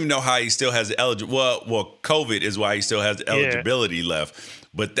State. I don't even know how he still has eligibility. Well, COVID is why he still has eligibility left.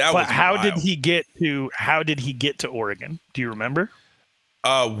 But how did he get to Oregon? Do you remember?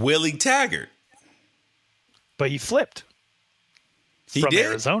 Willie Taggart. But he flipped.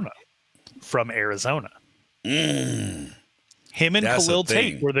 Arizona. From Arizona. Him and Khalil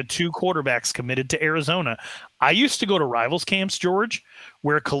Tate were the two quarterbacks committed to Arizona. I used to go to rivals camps, George,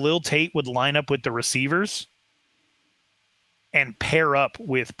 where Khalil Tate would line up with the receivers and pair up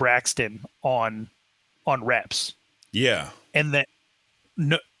with Braxton on reps. Yeah. And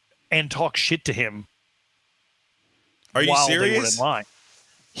talk shit to him. Are you serious? They were in line.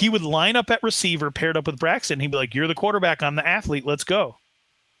 He would line up at receiver paired up with Braxton. He'd be like, "You're the quarterback, I'm the athlete. Let's go."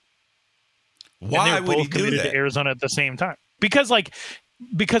 Why would he do that? To Arizona at the same time. Because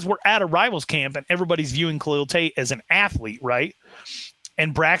we're at a rivals camp and everybody's viewing Khalil Tate as an athlete, right?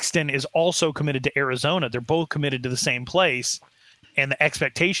 And Braxton is also committed to Arizona. They're both committed to the same place. And the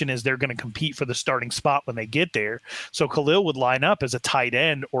expectation is they're going to compete for the starting spot when they get there. So Khalil would line up as a tight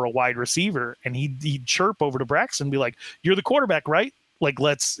end or a wide receiver, and he'd chirp over to Braxton and be like, "You're the quarterback, right? Like,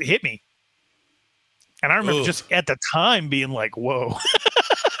 let's hit me." And I remember just at the time being like, whoa.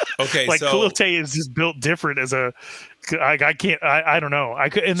 Okay, like Khalil Tate is just built different as a I can't I don't know. I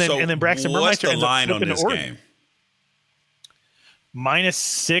could and then Braxton Burmeister ends up flipping to Oregon.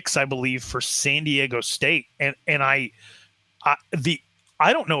 -6, I believe, for San Diego State. And I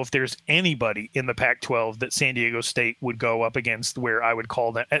don't know if there's anybody in the Pac-12 that San Diego State would go up against where I would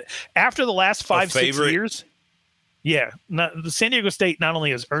call them after the last 5-6 years. Yeah, the San Diego State not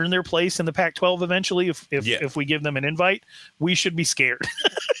only has earned their place in the Pac-12 eventually, if we give them an invite, we should be scared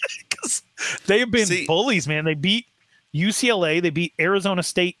because they have been bullies, man. They beat UCLA, they beat Arizona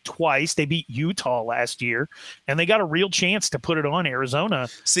State twice, they beat Utah last year, and they got a real chance to put it on Arizona.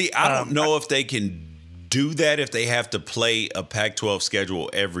 See, I don't know if they can do that if they have to play a Pac-12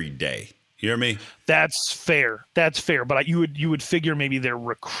 schedule every day. You hear me? That's fair. But you would figure maybe their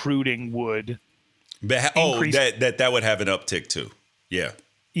recruiting would. But, that would have an uptick too. Yeah.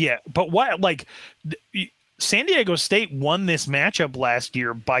 Yeah, but why? Like, San Diego State won this matchup last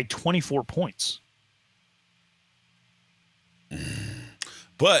year by 24 points.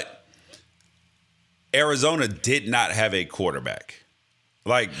 But Arizona did not have a quarterback.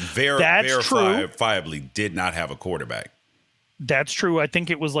 Like, verifiably did not have a quarterback. That's true. I think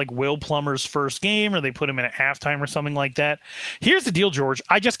it was like Will Plummer's first game, or they put him in at halftime or something like that. Here's the deal, George.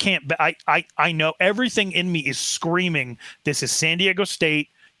 I just can't. I know everything in me is screaming. This is San Diego State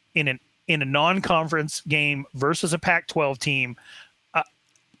in a non-conference game versus a Pac-12 team.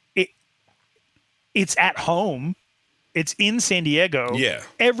 It's at home. It's in San Diego. Yeah.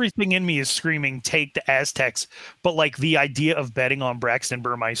 Everything in me is screaming, take the Aztecs. But like the idea of betting on Braxton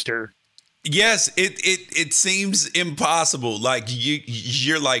Burmeister. Yes, it seems impossible. Like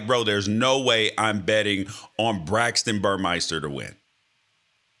you're like, bro, there's no way I'm betting on Braxton Burmeister to win.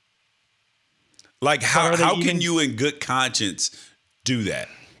 Like how can you in good conscience do that?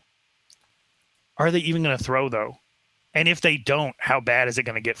 Are they even going to throw though? And if they don't, how bad is it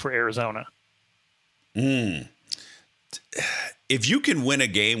going to get for Arizona? If you can win a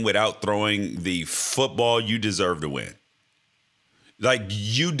game without throwing the football, you deserve to win. Like,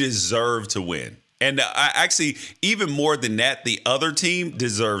 you deserve to win. And I actually, even more than that, the other team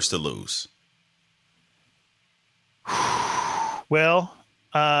deserves to lose. Well,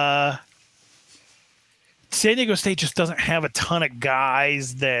 San Diego State just doesn't have a ton of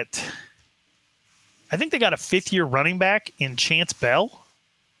guys that – I think they got a fifth-year running back in Chance Bell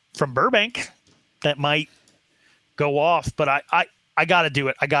from Burbank that might go off. But I got to do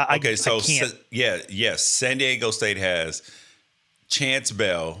it. I can't. San Diego State has – Chance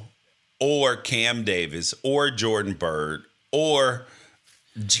Bell or Cam Davis or Jordan Byrd or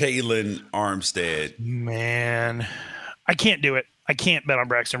Jalen Armstead. Man, I can't do it. I can't bet on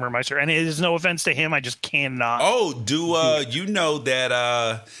Braxton Burmeister. And it is no offense to him. I just cannot. Oh, you know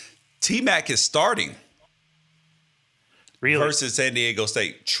that T-Mac is starting. Really? Versus San Diego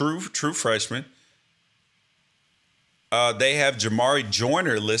State. True freshman. They have Jamari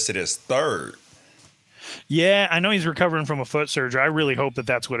Joyner listed as third. Yeah, I know he's recovering from a foot surgery. I really hope that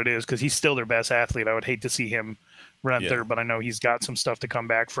that's what it is because he's still their best athlete. I would hate to see him run third, but I know he's got some stuff to come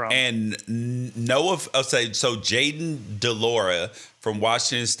back from. And Noah, I'll say, so Jaden DeLora from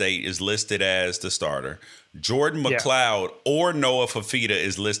Washington State is listed as the starter. Jordan McLeod or Noah Fafita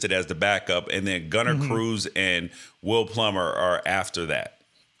is listed as the backup, and then Gunnar Cruz and Will Plummer are after that.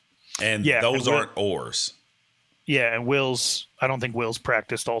 And those aren't oars. Yeah, and I don't think Will's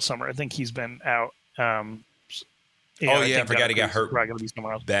practiced all summer. I think he's been out. I forgot he got hurt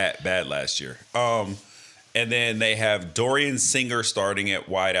bad last year. And then they have Dorian Singer starting at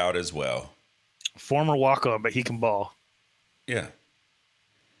wideout as well. Former walk-on, but he can ball. Yeah.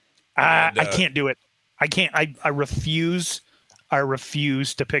 I can't do it. I can't. I refuse. I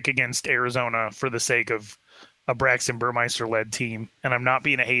refuse to pick against Arizona for the sake of a Braxton Burmeister-led team. And I'm not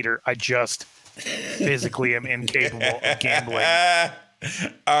being a hater. I just physically am incapable of gambling.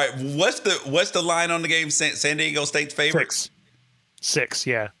 All right, what's the line on the game? San Diego State's favorite? 6,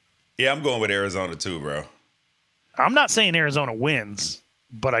 yeah. Yeah, I'm going with Arizona too, bro. I'm not saying Arizona wins,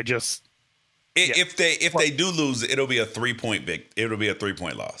 but I just if they do lose, it'll be a 3-point it'll be a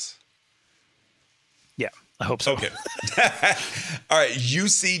 3-point loss. Yeah, I hope so. Okay. All right,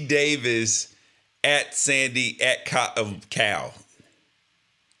 UC Davis at Cal.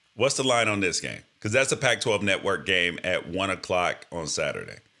 What's the line on this game? Because that's a Pac-12 network game at 1:00 on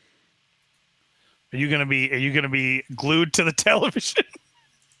Saturday. Are you gonna be glued to the television?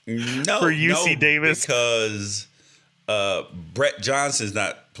 No, for UC Davis, because Brett Johnson's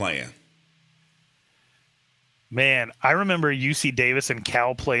not playing. Man, I remember UC Davis and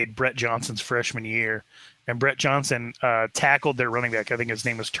Cal played Brett Johnson's freshman year, and Brett Johnson tackled their running back. I think his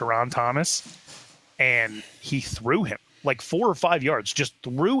name was Teron Thomas, and he threw him like 4 or 5 yards. Just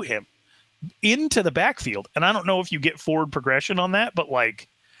threw him into the backfield. And I don't know if you get forward progression on that, but like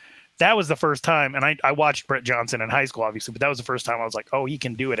that was the first time. And I watched Brett Johnson in high school, obviously, but that was the first time I was like, oh, he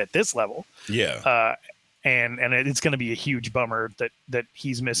can do it at this level. Yeah. And it's going to be a huge bummer that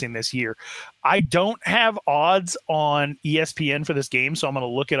he's missing this year. I don't have odds on ESPN for this game, so I'm going to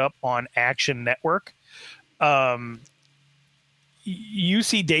look it up on Action Network. UC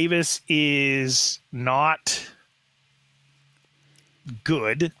Davis is not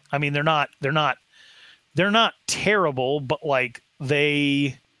good. I mean, they're not terrible, but like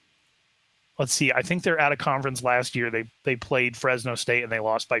let's see, I think they're out of conference last year. They played Fresno State and they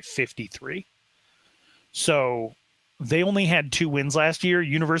lost by 53. So they only had 2 wins last year.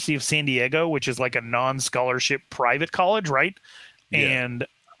 University of San Diego, which is like a non-scholarship private college, right? Yeah. And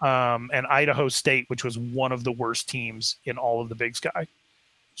Idaho State, which was one of the worst teams in all of the Big Sky.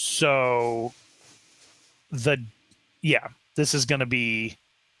 So this is going to be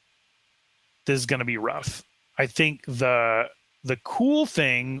rough. I think the cool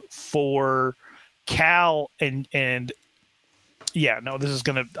thing for Cal this is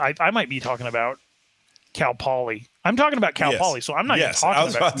going to, I might be talking about Cal Poly I'm talking about Cal Poly, so I'm not even talking about I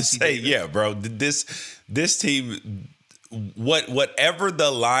was about to UC say, Davis. yeah, bro. This team, whatever the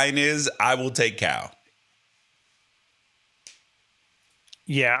line is, I will take Cal.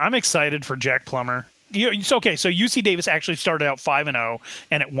 Yeah, I'm excited for Jack Plummer. It's okay. So UC Davis actually started out 5-0,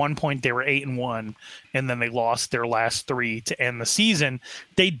 and at one point they were 8-1, and then they lost their last 3 to end the season.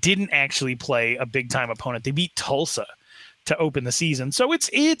 They didn't actually play a big time opponent. They beat Tulsa to open the season, so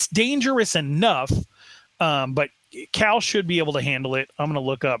it's dangerous enough. But Cal should be able to handle it. I'm gonna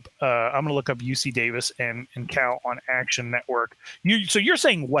look up UC Davis and Cal on Action Network. So you're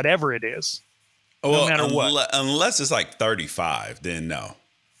saying whatever it is, no matter what, unless it's like 35, then no.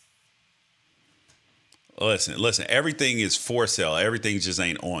 Listen. Everything is for sale. Everything just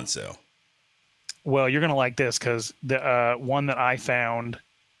ain't on sale. Well, you're gonna like this because the one that I found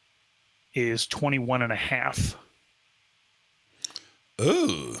is 21.5.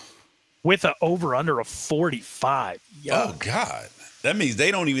 Ooh. With an over-under of 45. Yuck. Oh, God. That means they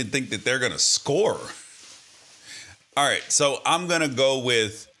don't even think that they're going to score. All right, so I'm going to go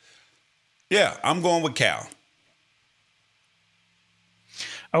with, I'm going with Cal.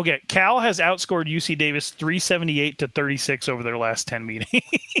 Okay, Cal has outscored UC Davis 378-36 over their last 10 meetings.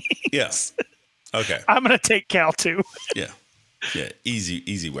 Yes. Okay. I'm going to take Cal, too. Yeah,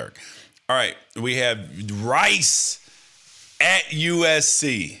 easy work. All right, we have Rice at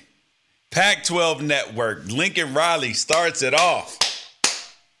USC. Pac-12 Network. Lincoln Riley starts it off.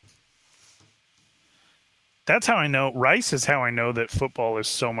 That's how I know. Rice is how I know that football is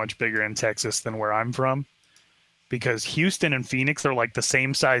so much bigger in Texas than where I'm from. Because Houston and Phoenix are like the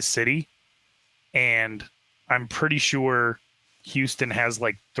same size city. And I'm pretty sure Houston has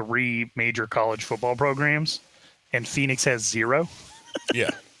like 3 major college football programs. And Phoenix has 0. Yeah.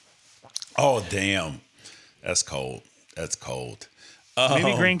 Oh, damn. That's cold.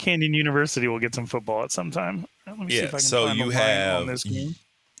 Maybe Grand Canyon University will get some football at some time. Let me see if I can so find you the line have on this game.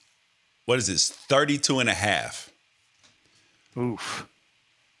 What is this? 32.5. Oof.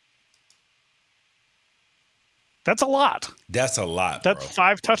 That's a lot. That's a lot. That's bro.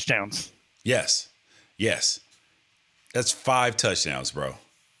 5 touchdowns. Yes. That's 5 touchdowns, bro.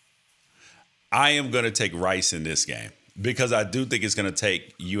 I am going to take Rice in this game because I do think it's going to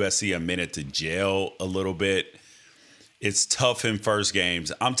take USC a minute to gel a little bit. It's tough in first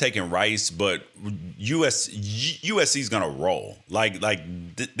games. I'm taking Rice, but USC is going to roll.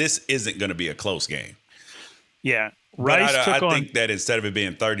 This isn't going to be a close game. Yeah. Rice I think that instead of it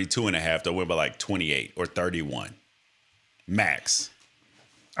being 32.5, they'll win by like 28 or 31 max.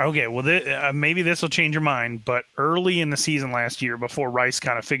 Okay, well, maybe this will change your mind, but early in the season last year, before Rice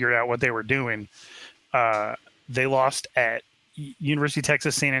kind of figured out what they were doing, they lost at University of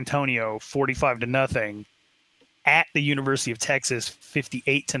Texas San Antonio 45-0, at the University of Texas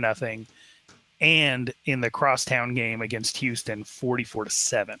 58-0, and in the crosstown game against Houston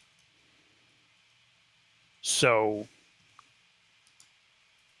 44-7. So,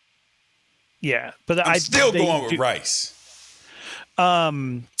 yeah, but I'm still going with Rice.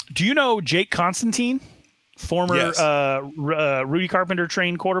 Do you know Jake Constantine, former Rudy Carpenter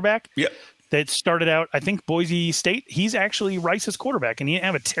trained quarterback? Yep. That started out, I think, Boise State. He's actually Rice's quarterback, and he didn't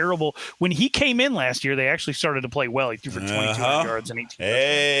have a terrible. When he came in last year, they actually started to play well. He threw for 2,200 yards and 18.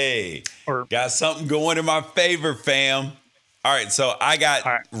 Hey, got something going in my favor, fam. All right, so I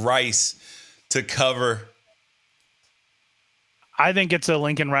got Rice to cover. I think it's a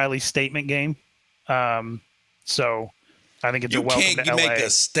Lincoln Riley statement game. So I think it's a welcome to LA. You can't make a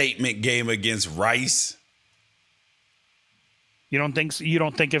statement game against Rice. You don't think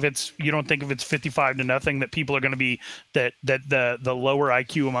if it's 55-0 that people are going to be that the lower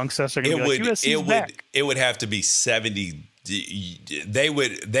IQ amongst us are going to be like USC's back. It would have to be 70. They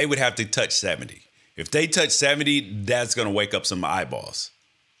would have to touch 70. If they touch 70, that's going to wake up some eyeballs.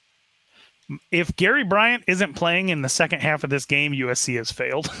 If Gary Bryant isn't playing in the second half of this game, USC has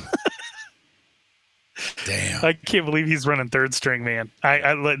failed. Damn. I can't believe he's running third string, man.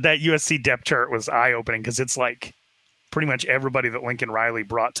 That USC depth chart was eye-opening because it's like pretty much everybody that Lincoln Riley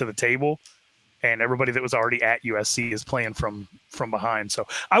brought to the table and everybody that was already at USC is playing from behind. So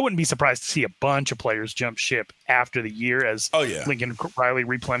I wouldn't be surprised to see a bunch of players jump ship after the year as Lincoln Riley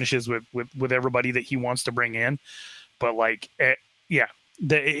replenishes with everybody that he wants to bring in. But it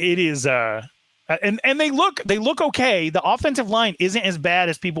is and they look okay. The offensive line isn't as bad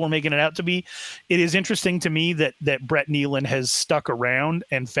as people were making it out to be. It is interesting to me that Brett Nealon has stuck around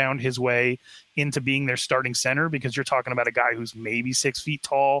and found his way into being their starting center, because you're talking about a guy who's maybe 6 feet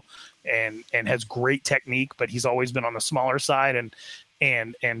tall and has great technique, but he's always been on the smaller side.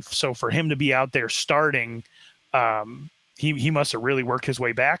 And so for him to be out there starting, he must have really worked his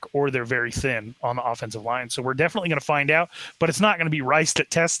way back, or they're very thin on the offensive line. So we're definitely going to find out, but it's not going to be Rice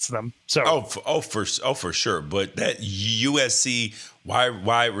that tests them. So for sure. But that USC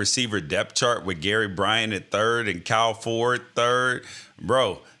wide receiver depth chart with Gary Bryant at third and Kyle Ford third,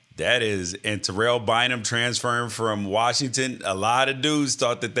 bro. That is, and Terrell Bynum transferring from Washington. A lot of dudes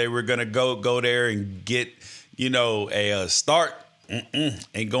thought that they were going to go there and get, a start.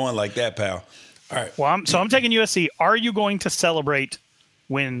 Ain't going like that, pal. All right. Well, I'm taking USC. Are you going to celebrate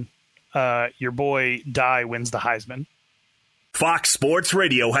when your boy Dye wins the Heisman? Fox Sports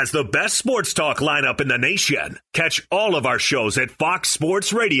Radio has the best sports talk lineup in the nation. Catch all of our shows at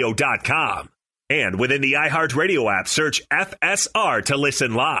foxsportsradio.com. And within the iHeartRadio app, search FSR to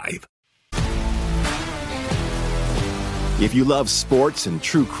listen live. If you love sports and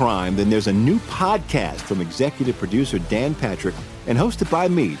true crime, then there's a new podcast from executive producer Dan Patrick and hosted by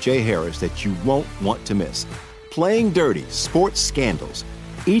me, Jay Harris, that you won't want to miss. Playing Dirty: Sports Scandals.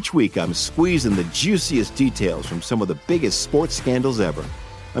 Each week, I'm squeezing the juiciest details from some of the biggest sports scandals ever.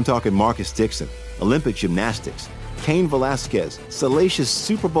 I'm talking Marcus Dixon, Olympic gymnastics, Cain Velasquez, salacious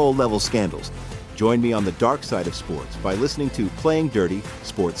Super Bowl-level scandals. Join me on the dark side of sports by listening to Playing Dirty: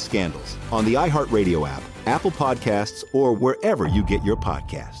 Sports Scandals on the iHeartRadio app, Apple Podcasts, or wherever you get your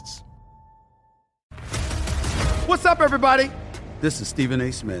podcasts. What's up, everybody? This is Stephen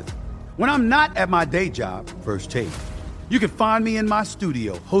A. Smith. When I'm not at my day job, First Take, you can find me in my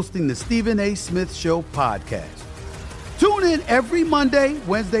studio hosting the Stephen A. Smith Show podcast. Tune in every Monday,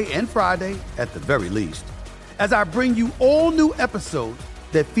 Wednesday, and Friday, at the very least, as I bring you all new episodes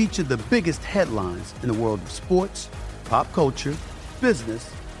that feature the biggest headlines in the world of sports, pop culture, business,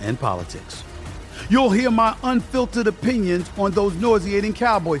 and politics. You'll hear my unfiltered opinions on those nauseating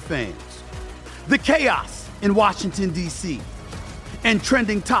Cowboy fans, the chaos in Washington, D.C., and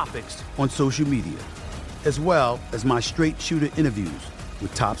trending topics on social media, as well as my straight shooter interviews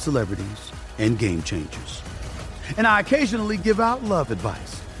with top celebrities and game changers. And I occasionally give out love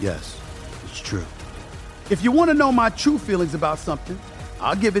advice. Yes, it's true. If you want to know my true feelings about something,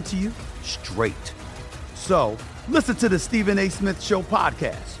 I'll give it to you straight. So, listen to the Stephen A. Smith Show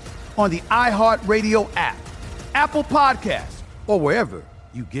podcast on the iHeartRadio app, Apple Podcasts, or wherever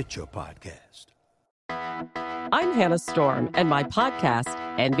you get your podcast. I'm Hannah Storm, and my podcast,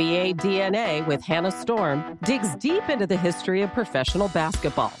 NBA DNA with Hannah Storm, digs deep into the history of professional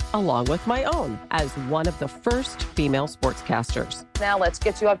basketball, along with my own, as one of the first female sportscasters. Now let's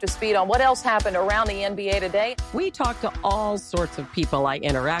get you up to speed on what else happened around the NBA today. We talk to all sorts of people I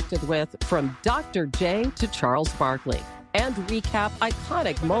interacted with, from Dr. J to Charles Barkley, and recap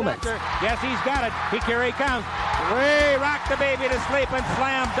iconic moments. Yes, he's got it. Here he comes. Way rock the baby to sleep and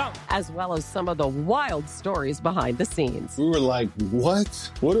slam dunk. As well as some of the wild stories behind the scenes. We were like, what?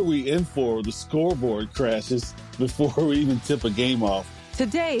 What are we in for? The scoreboard crashes before we even tip a game off.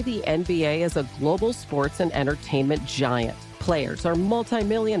 Today, the NBA is a global sports and entertainment giant. Players are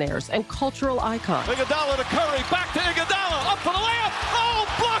multimillionaires and cultural icons. Iguodala to Curry, back to Iguodala, up for the layup. Oh,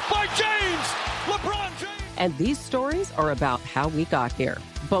 blocked by James. LeBron James. And these stories are about how we got here,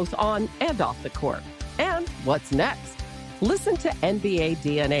 both on and off the court. And what's next? Listen to NBA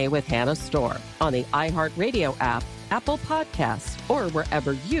DNA with Hannah Storm on the iHeartRadio app, Apple Podcasts, or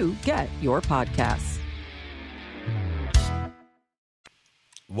wherever you get your podcasts.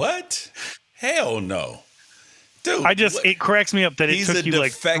 What? Hell no. Dude. It cracks me up that it took you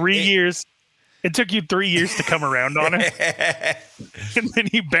like 3 years. It took you 3 years to come around on it. And then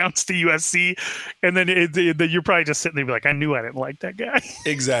he bounced to USC. And then you're probably just sitting there like, I knew I didn't like that guy.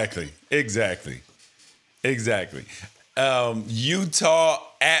 Exactly. Utah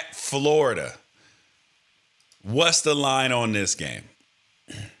at Florida. What's the line on this game?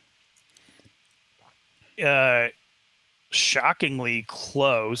 Shockingly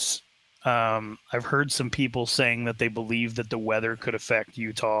close. I've heard some people saying that they believe that the weather could affect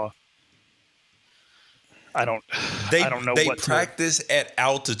Utah. I don't know. They practice at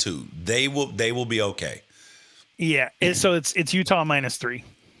altitude. They will be okay. Yeah. So it's Utah -3.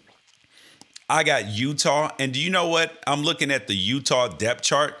 I got Utah, and do you know what? I'm looking at the Utah depth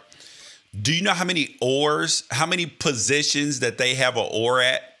chart. Do you know how many oars, how many positions that they have an oar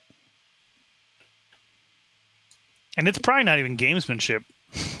at? And it's probably not even gamesmanship.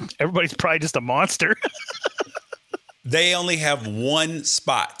 Everybody's probably just a monster. They only have one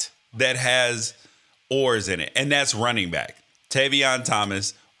spot that has oars in it, and that's running back. Tavion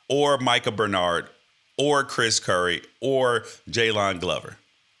Thomas or Micah Bernard or Chris Curry or Jalen Glover.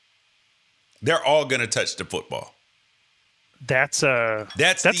 They're all going to touch the football. That's the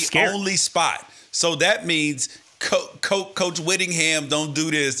scary. only spot. So that means Coach Whittingham, don't do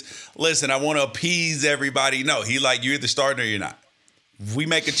this. Listen, I want to appease everybody. No, he like, you're either starting or you're not. If we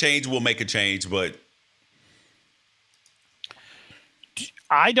make a change, we'll make a change, but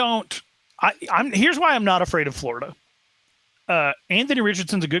here's why I'm not afraid of Florida. Anthony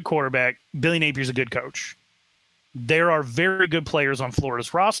Richardson's a good quarterback. Billy Napier's a good coach. There are very good players on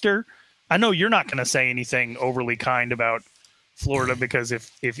Florida's roster. I know you're not going to say anything overly kind about Florida because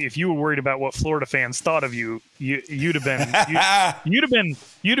if you were worried about what Florida fans thought of you'd have been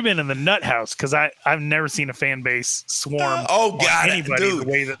in the nut house because I've never seen a fan base swarm on anybody dude, the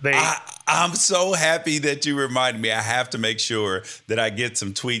way that they. I'm so happy that you reminded me. I have to make sure that I get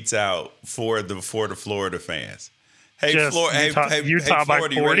some tweets out for the Florida fans. Hey, Utah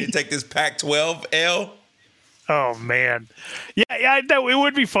Florida, you ready to take this Pac-12 L? Oh man, yeah. It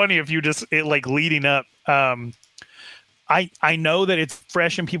would be funny if you just leading up. I know that it's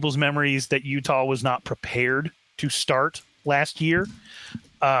fresh in people's memories that Utah was not prepared to start last year,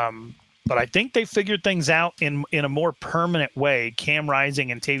 but I think they figured things out in a more permanent way. Cam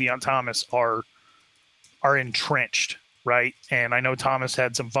Rising and Tavion Thomas are entrenched, right? And I know Thomas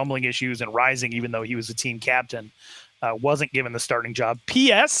had some fumbling issues, and Rising, even though he was a team captain, wasn't given the starting job.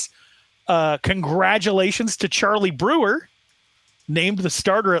 P.S. Congratulations to Charlie Brewer, named the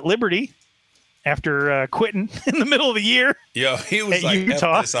starter at Liberty after quitting in the middle of the year. Yeah, he was like,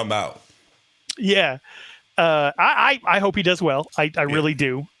 Utah. I'm out. Yeah. I hope he does well. I really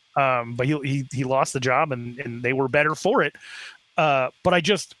do. But he lost the job and they were better for it. But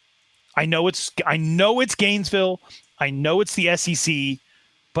I know it's Gainesville. I know it's the SEC,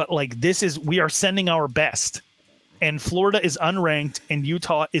 but we are sending our best. And Florida is unranked, and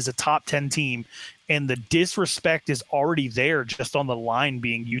Utah is a top 10 team, and the disrespect is already there just on the line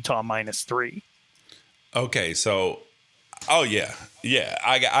being Utah -3. Okay, so, yeah,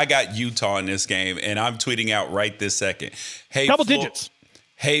 I got Utah in this game, and I'm tweeting out right this second. Hey, double digits.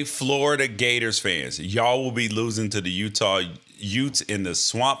 Hey, Florida Gators fans, y'all will be losing to the Utah Utes in the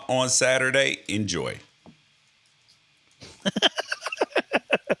swamp on Saturday. Enjoy.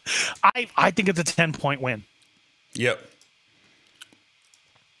 I think it's a 10-point win. Yep.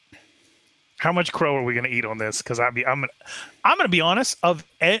 How much crow are we going to eat on this? Because I'm going to be honest. Of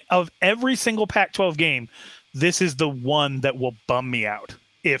every single Pac-12 game, this is the one that will bum me out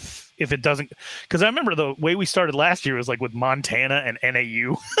if it doesn't. Because I remember the way we started last year was with Montana and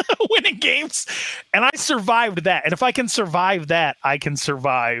NAU winning games, and I survived that. And if I can survive that, I can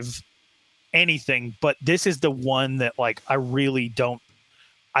survive anything. But this is the one that I really don't.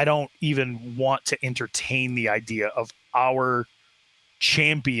 I don't even want to entertain the idea of our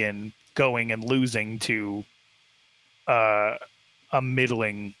champion going and losing to a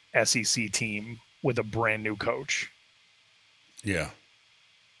middling SEC team with a brand new coach. Yeah.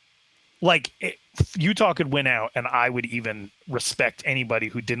 Utah could win out, and I would even respect anybody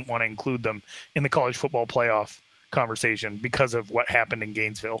who didn't want to include them in the college football playoff conversation because of what happened in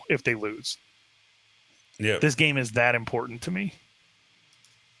Gainesville if they lose. Yeah. This game is that important to me.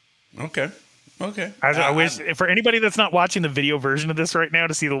 Okay. I wish for anybody that's not watching the video version of this right now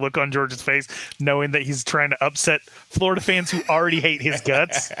to see the look on George's face, knowing that he's trying to upset Florida fans who already hate his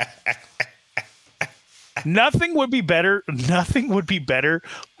guts. Nothing would be better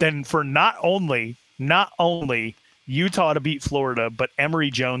than for not only Utah to beat Florida, but Emory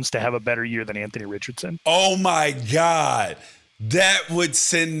Jones to have a better year than Anthony Richardson. Oh my God. That would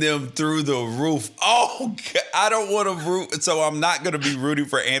send them through the roof. Oh, God. I don't want to root. So I'm not going to be rooting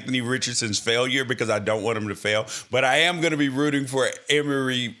for Anthony Richardson's failure because I don't want him to fail. But I am going to be rooting for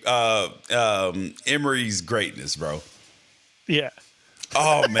Emory's greatness, bro. Yeah.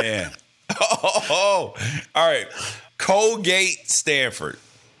 Oh, man. All right. Colgate, Stanford.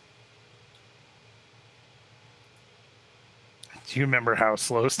 Do you remember how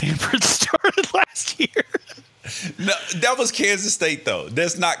slow Stanford started last year? No, that was Kansas State, though.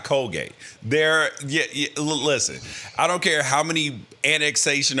 That's not Colgate. Listen, I don't care how many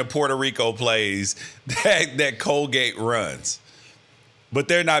annexation of Puerto Rico plays that Colgate runs, but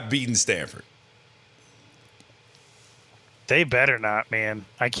they're not beating Stanford. They better not, man.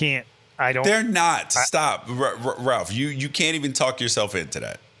 I can't. I don't. They're not. Stop, Ralph. You can't even talk yourself into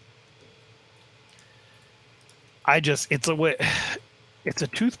that. It's a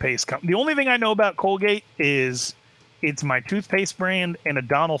toothpaste company. The only thing I know about Colgate is it's my toothpaste brand and a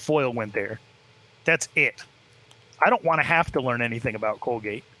Donald Foyle went there. That's it. I don't want to have to learn anything about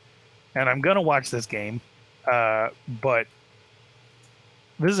Colgate. And I'm going to watch this game. But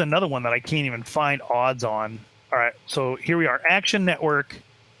this is another one that I can't even find odds on. All right, so here we are. Action Network.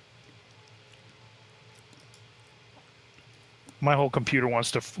 My whole computer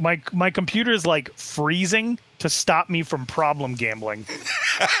wants to. My computer is like freezing to stop me from problem gambling.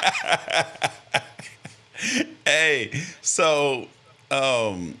 Hey, so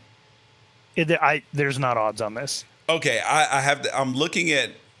there's not odds on this. Okay, I'm looking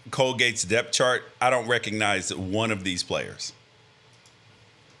at Colgate's depth chart. I don't recognize one of these players.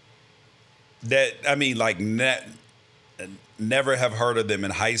 Never have heard of them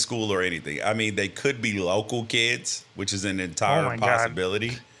in high school or anything. I mean, they could be local kids, which is an entire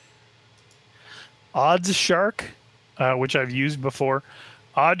possibility. Odds Shark, which I've used before.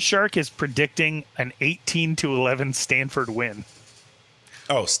 Odds Shark is predicting an 18-11 Stanford win.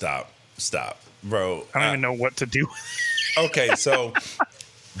 Oh, stop, bro! I don't even know what to do. Okay, so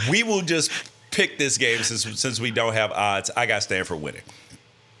we will just pick this game since we don't have odds. I got Stanford winning.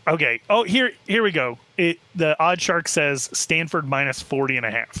 Okay. Oh, here we go. The Odds Shark says Stanford minus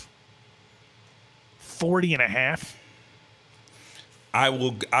 40.5. 40.5. I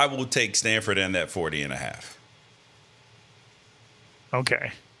will take Stanford and that 40.5.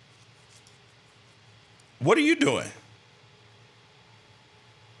 Okay. What are you doing?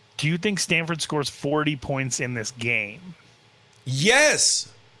 Do you think Stanford scores 40 points in this game?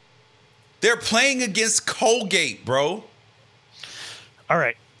 Yes. They're playing against Colgate, bro. All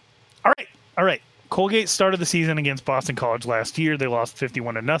right. Colgate started the season against Boston College last year. They lost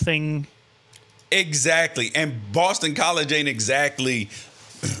 51-0. Exactly. And Boston College ain't exactly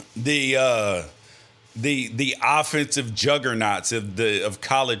the offensive juggernauts of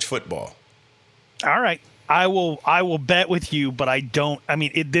college football. All right. I will bet with you, but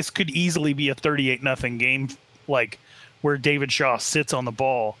this could easily be a 38-0 game, like where David Shaw sits on the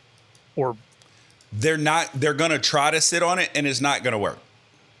ball, or they're going to try to sit on it and it's not going to work.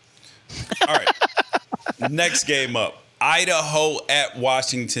 All right. Next game up. Idaho at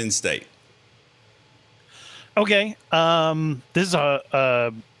Washington State. Okay. This is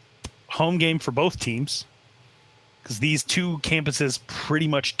a home game for both teams because these two campuses pretty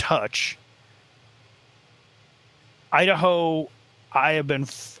much touch. Idaho, I've been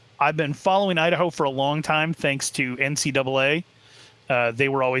following Idaho for a long time thanks to NCAA. They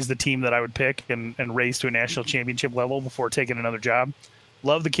were always the team that I would pick and raise to a national championship level before taking another job.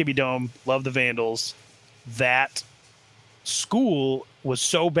 Love the Kibbe Dome. Love the Vandals. That school was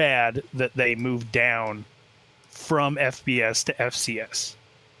so bad that they moved down from FBS to FCS.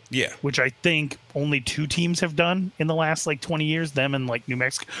 Yeah. Which I think only two teams have done in the last 20 years, them and New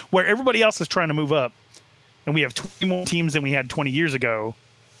Mexico, where everybody else is trying to move up. And we have 20 more teams than we had 20 years ago.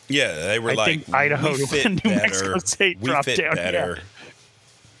 Yeah, they were I think Idaho and New Mexico State dropped down. Better. Yeah.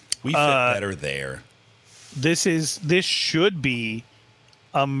 We fit better there. This should be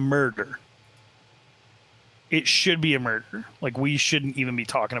a murder. It should be a murder. We shouldn't even be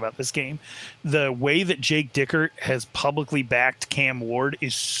talking about this game. The way that Jake Dickert has publicly backed Cam Ward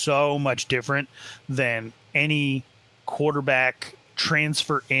is so much different than any quarterback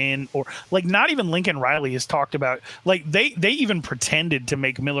transfer in, or not even Lincoln Riley has talked about. They even pretended to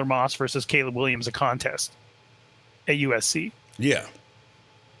make Miller Moss versus Caleb Williams a contest at USC. Yeah.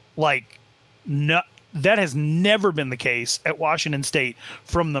 No, that has never been the case at Washington State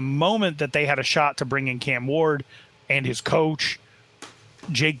from the moment that they had a shot to bring in Cam Ward, and his coach,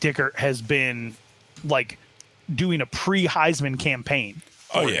 Jake Dickert, has been doing a pre-Heisman campaign.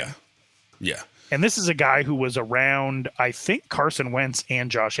 Oh, yeah. Yeah. And this is a guy who was around, I think, Carson Wentz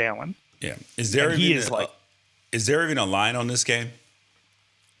and Josh Allen. Yeah. Is there even a line on this game?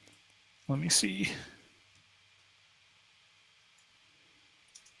 Let me see.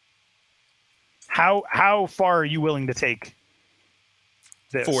 How far are you willing to take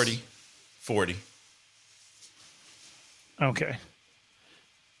this? 40. Okay.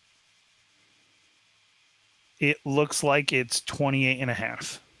 It looks like it's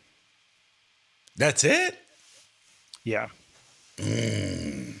 28.5. That's it? Yeah.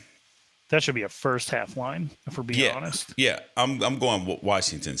 That should be a first half line, if we're being honest. Yeah, I'm going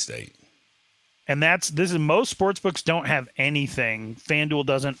Washington State. And this is most sportsbooks don't have anything. FanDuel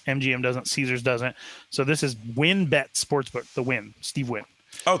doesn't, MGM doesn't, Caesars doesn't. So this is WinBet Sportsbook, the Win, Steve Wynn.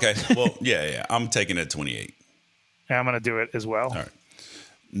 Okay. Well, yeah. I'm taking it 28. And I'm going to do it as well. All right.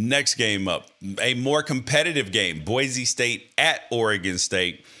 Next game up, a more competitive game, Boise State at Oregon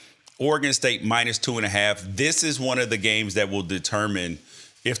State. Oregon State minus 2.5. This is one of the games that will determine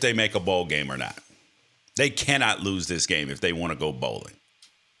if they make a bowl game or not. They cannot lose this game if they want to go bowling.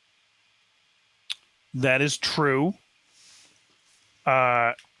 That is true.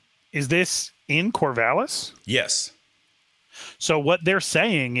 Is this in Corvallis? Yes. So what they're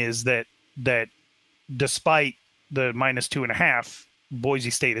saying is that despite the minus 2.5, Boise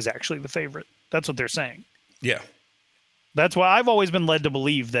State is actually the favorite. That's what they're saying. Yeah. That's why I've always been led to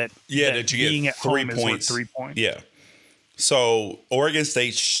believe that. That you being get at 3 home points. is worth 3 points. Yeah. So Oregon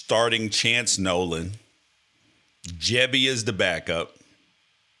State starting Chance Nolan. Jebby is the backup.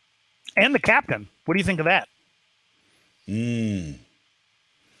 And the captain. What do you think of that?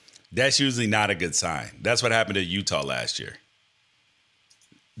 That's usually not a good sign. That's what happened to Utah last year.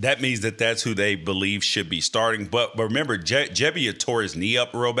 That means that that's who they believe should be starting. But remember, Jebby tore his knee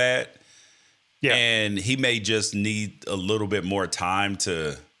up real bad. Yeah. And he may just need a little bit more time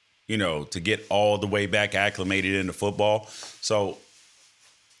to get all the way back acclimated into football. So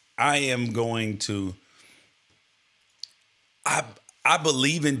I am going to I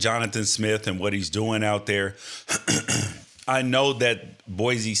believe in Jonathan Smith and what he's doing out there. I know that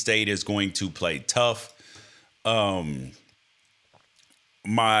Boise State is going to play tough.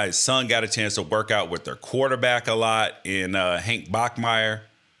 My son got a chance to work out with their quarterback a lot in Hank Bachmeier.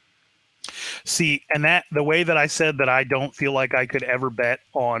 See, and that the way that I said that I don't feel like I could ever bet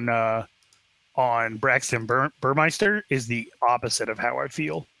on Braxton Burmeister is the opposite of how I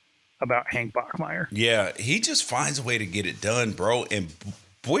feel about Hank Bachmeier. Yeah, he just finds a way to get it done, bro. And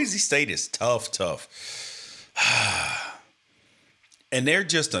Boise State is tough. And they're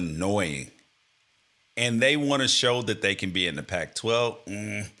just annoying. And they want to show that they can be in the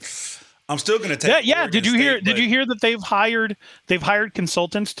Pac-12. I'm still going to take. Yeah. Oregon Did you hear? State, Did you hear that they've hired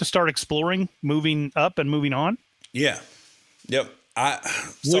consultants to start exploring moving up and moving on? Yeah. Yep.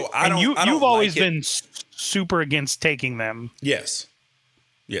 You've always been super against taking them. Yes.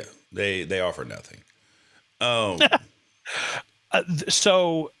 Yeah. They offer nothing.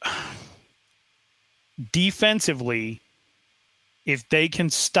 So defensively, if they can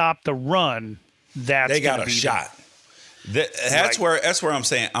stop the run, they got a shot. That's where I'm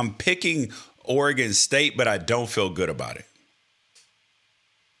saying I'm picking Oregon State, but I don't feel good about it.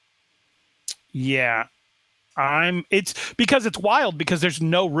 Yeah, it's because it's wild because there's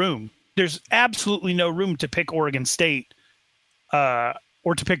no room. There's absolutely no room to pick Oregon State, or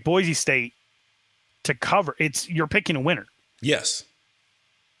to pick Boise State to cover. You're picking a winner. Yes.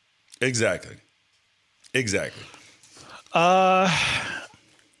 Exactly.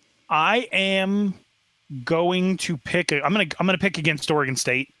 I am going to pick. I'm gonna pick against Oregon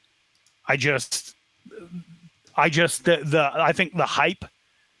State. I think the hype.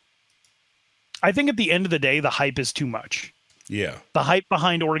 I think at the end of the day, the hype is too much. Yeah. The hype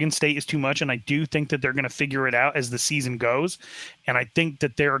behind Oregon State is too much, and I do think that they're going to figure it out as the season goes. And I think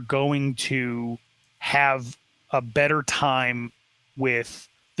that they're going to have a better time with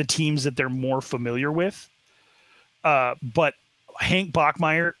the teams that they're more familiar with. But Hank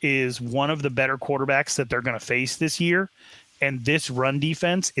Bachmeier is one of the better quarterbacks that they're going to face this year. And this run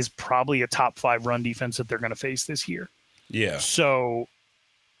defense is probably a top 5 run defense that they're going to face this year. Yeah. So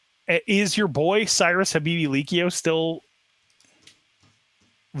is your boy Cyrus Habibi-Likio still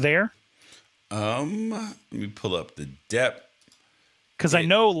there? Let me pull up the depth. Because I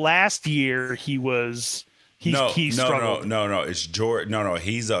know last year he struggled. No. It's George. No.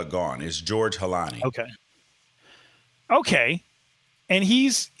 He's gone. It's George Halani. Okay. And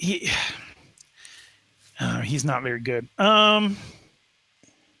he's not very good.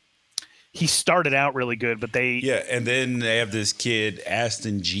 He started out really good, but and then they have this kid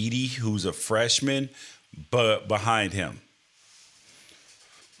Aston Jeedy, who's a freshman, but behind him,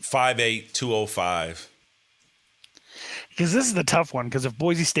 5'8", 205. Because this is the tough one. Because if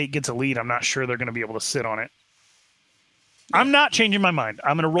Boise State gets a lead, I'm not sure they're going to be able to sit on it. I'm not changing my mind.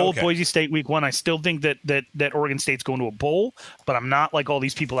 I'm going to roll with Boise State week 1. I still think that Oregon State's going to a bowl, but I'm not like all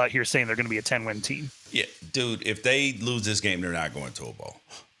these people out here saying they're going to be a 10-win team. Yeah, dude, if they lose this game, they're not going to a bowl.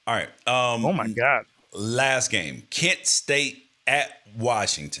 All right. Oh, my God. Last game, Kent State at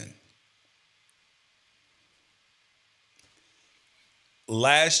Washington.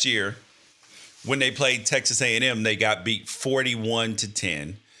 Last year, when they played Texas A&M, they got beat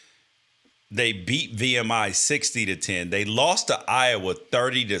 41-10. They beat VMI 60-10. They lost to Iowa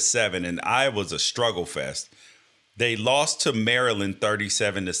 30-7, and Iowa's a struggle fest. They lost to Maryland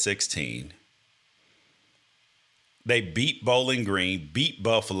 37-16. They beat Bowling Green, beat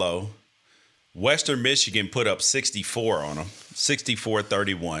Buffalo. Western Michigan put up 64 on them,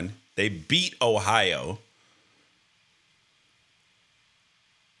 64-31. They beat Ohio.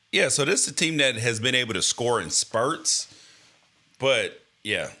 Yeah, so this is a team that has been able to score in spurts. But,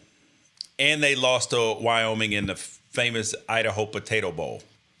 yeah. And they lost to Wyoming in the famous Idaho Potato Bowl,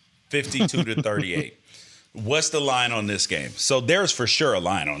 52-38. What's the line on this game? So there's for sure a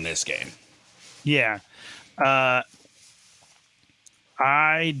line on this game. Yeah.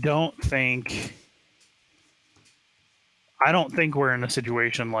 I don't think I don't think we're in a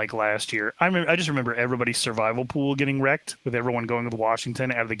situation like last year. I just remember everybody's survival pool getting wrecked with everyone going with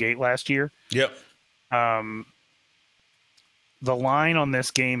Washington out of the gate last year. Yep. The line on this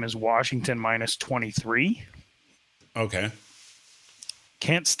game is Washington minus 23. Okay.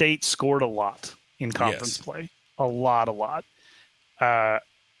 Kent State scored a lot in conference play. A lot.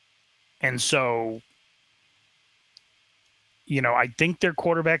 And so, I think their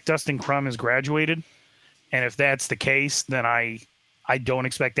quarterback, Dustin Crum, has graduated. And if that's the case, then I don't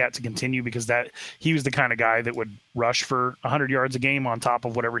expect that to continue because he was the kind of guy that would rush for 100 yards a game on top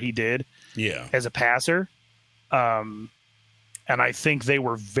of whatever he did as a passer. And I think they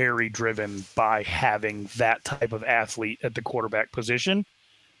were very driven by having that type of athlete at the quarterback position.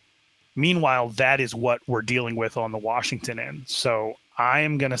 Meanwhile, that is what we're dealing with on the Washington end. So I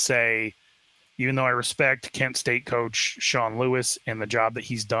am going to say, even though I respect Kent State coach Sean Lewis and the job that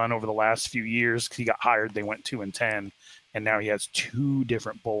he's done over the last few years, because he got hired, they went 2-10, and now he has 2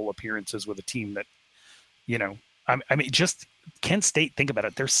 different bowl appearances with a team that, just Kent State, think about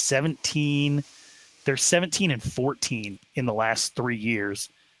it. They're 17-14 in the last 3 years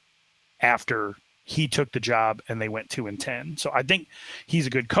after he took the job and they went 2-10. So I think he's a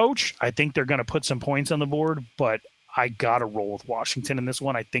good coach. I think they're going to put some points on the board, but I got to roll with Washington in this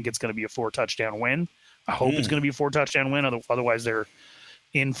one. I think it's going to be a 4-touchdown win. I hope it's going to be a 4-touchdown win. Otherwise, they're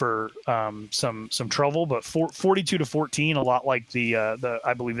in for some trouble. But 42-14, a lot like the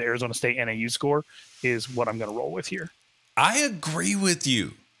I believe the Arizona State NAU score, is what I'm going to roll with here. I agree with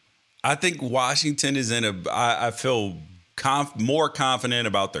you. I think Washington is I feel more confident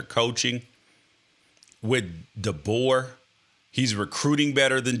about their coaching with DeBoer. He's recruiting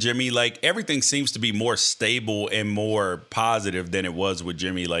better than Jimmy Lake. Everything seems to be more stable and more positive than it was with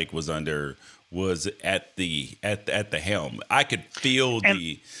Jimmy Lake was at the helm. I could feel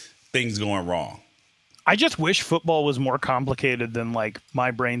the things going wrong. I just wish football was more complicated than like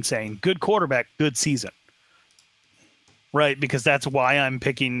my brain saying good quarterback, good season. Right, because that's why I'm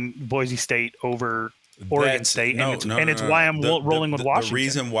picking Boise State over Oregon State, and it's why I'm rolling with Washington. The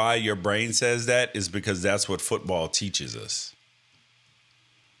reason why your brain says that is because that's what football teaches us.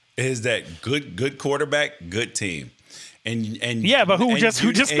 Is that good quarterback, good team, and but who just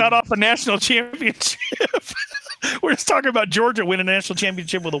got off a national championship? We're just talking about Georgia winning a national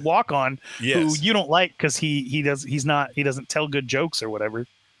championship with a walk-on who you don't like because he doesn't tell good jokes or whatever.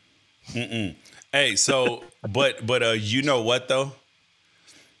 Hey, so but you know what though?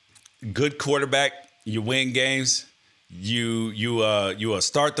 Good quarterback, you win games. You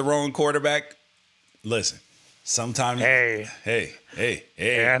start the wrong quarterback. Listen. Sometimes, hey,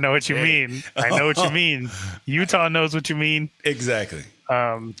 I know what you mean. I know what you mean. Utah knows what you mean. Exactly.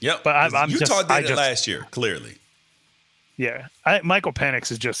 Yep. But Utah did it last year, clearly. Yeah. Michael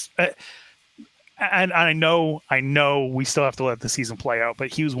Penix is just, and I know we still have to let the season play out,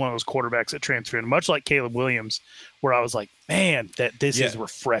 but he was one of those quarterbacks that transferred in, much like Caleb Williams, where I was like, man, this is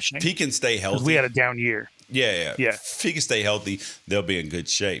refreshing. If he can stay healthy. We had a down year. Yeah. If he can stay healthy, they'll be in good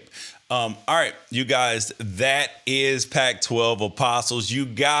shape. All right, you guys, that is Pac-12 Apostles. You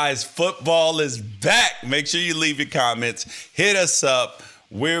guys, football is back. Make sure you leave your comments. Hit us up.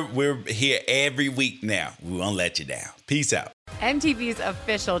 We're here every week now. We won't let you down. Peace out. MTV's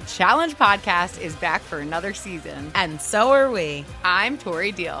official Challenge podcast is back for another season. And so are we. I'm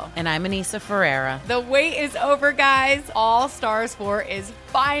Tori Deal. And I'm Anissa Ferreira. The wait is over, guys. All Stars 4 is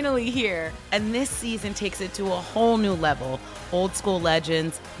finally here. And this season takes it to a whole new level. Old school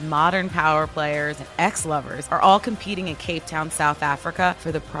legends, modern power players, and ex-lovers are all competing in Cape Town, South Africa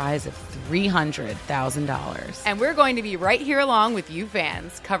for the prize of $300,000. And we're going to be right here along with you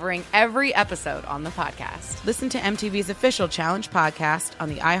fans, covering every episode on the podcast. Listen to MTV's official Challenge podcast on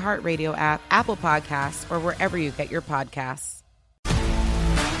the iHeartRadio app, Apple Podcasts, or wherever you get your podcasts.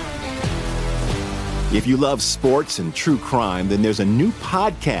 If you love sports and true crime, then there's a new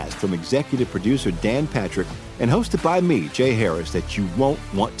podcast from executive producer Dan Patrick and hosted by me, Jay Harris, that you won't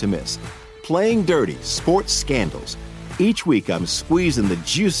want to miss. Playing Dirty: Sports Scandals. Each week, I'm squeezing the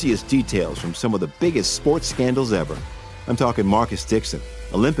juiciest details from some of the biggest sports scandals ever. I'm talking Marcus Dixon,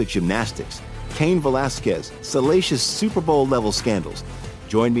 Olympic gymnastics, Cain Velasquez, salacious Super Bowl-level scandals.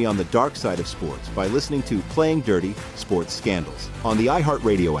 Join me on the dark side of sports by listening to Playing Dirty: Sports Scandals on the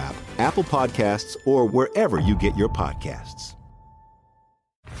iHeartRadio app, Apple Podcasts, or wherever you get your podcasts.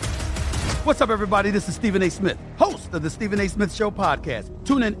 What's up, everybody? This is Stephen A. Smith, host of the Stephen A. Smith Show podcast.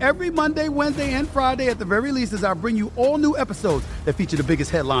 Tune in every Monday, Wednesday, and Friday at the very least as I bring you all new episodes that feature the biggest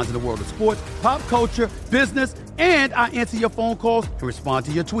headlines in the world of sports, pop culture, business, and I answer your phone calls and respond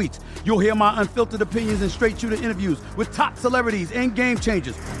to your tweets. You'll hear my unfiltered opinions and straight-shooter interviews with top celebrities and game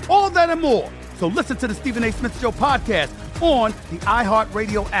changers. All that and more. So listen to the Stephen A. Smith Show podcast on the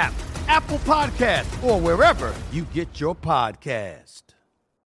iHeartRadio app, Apple Podcast, or wherever you get your podcast.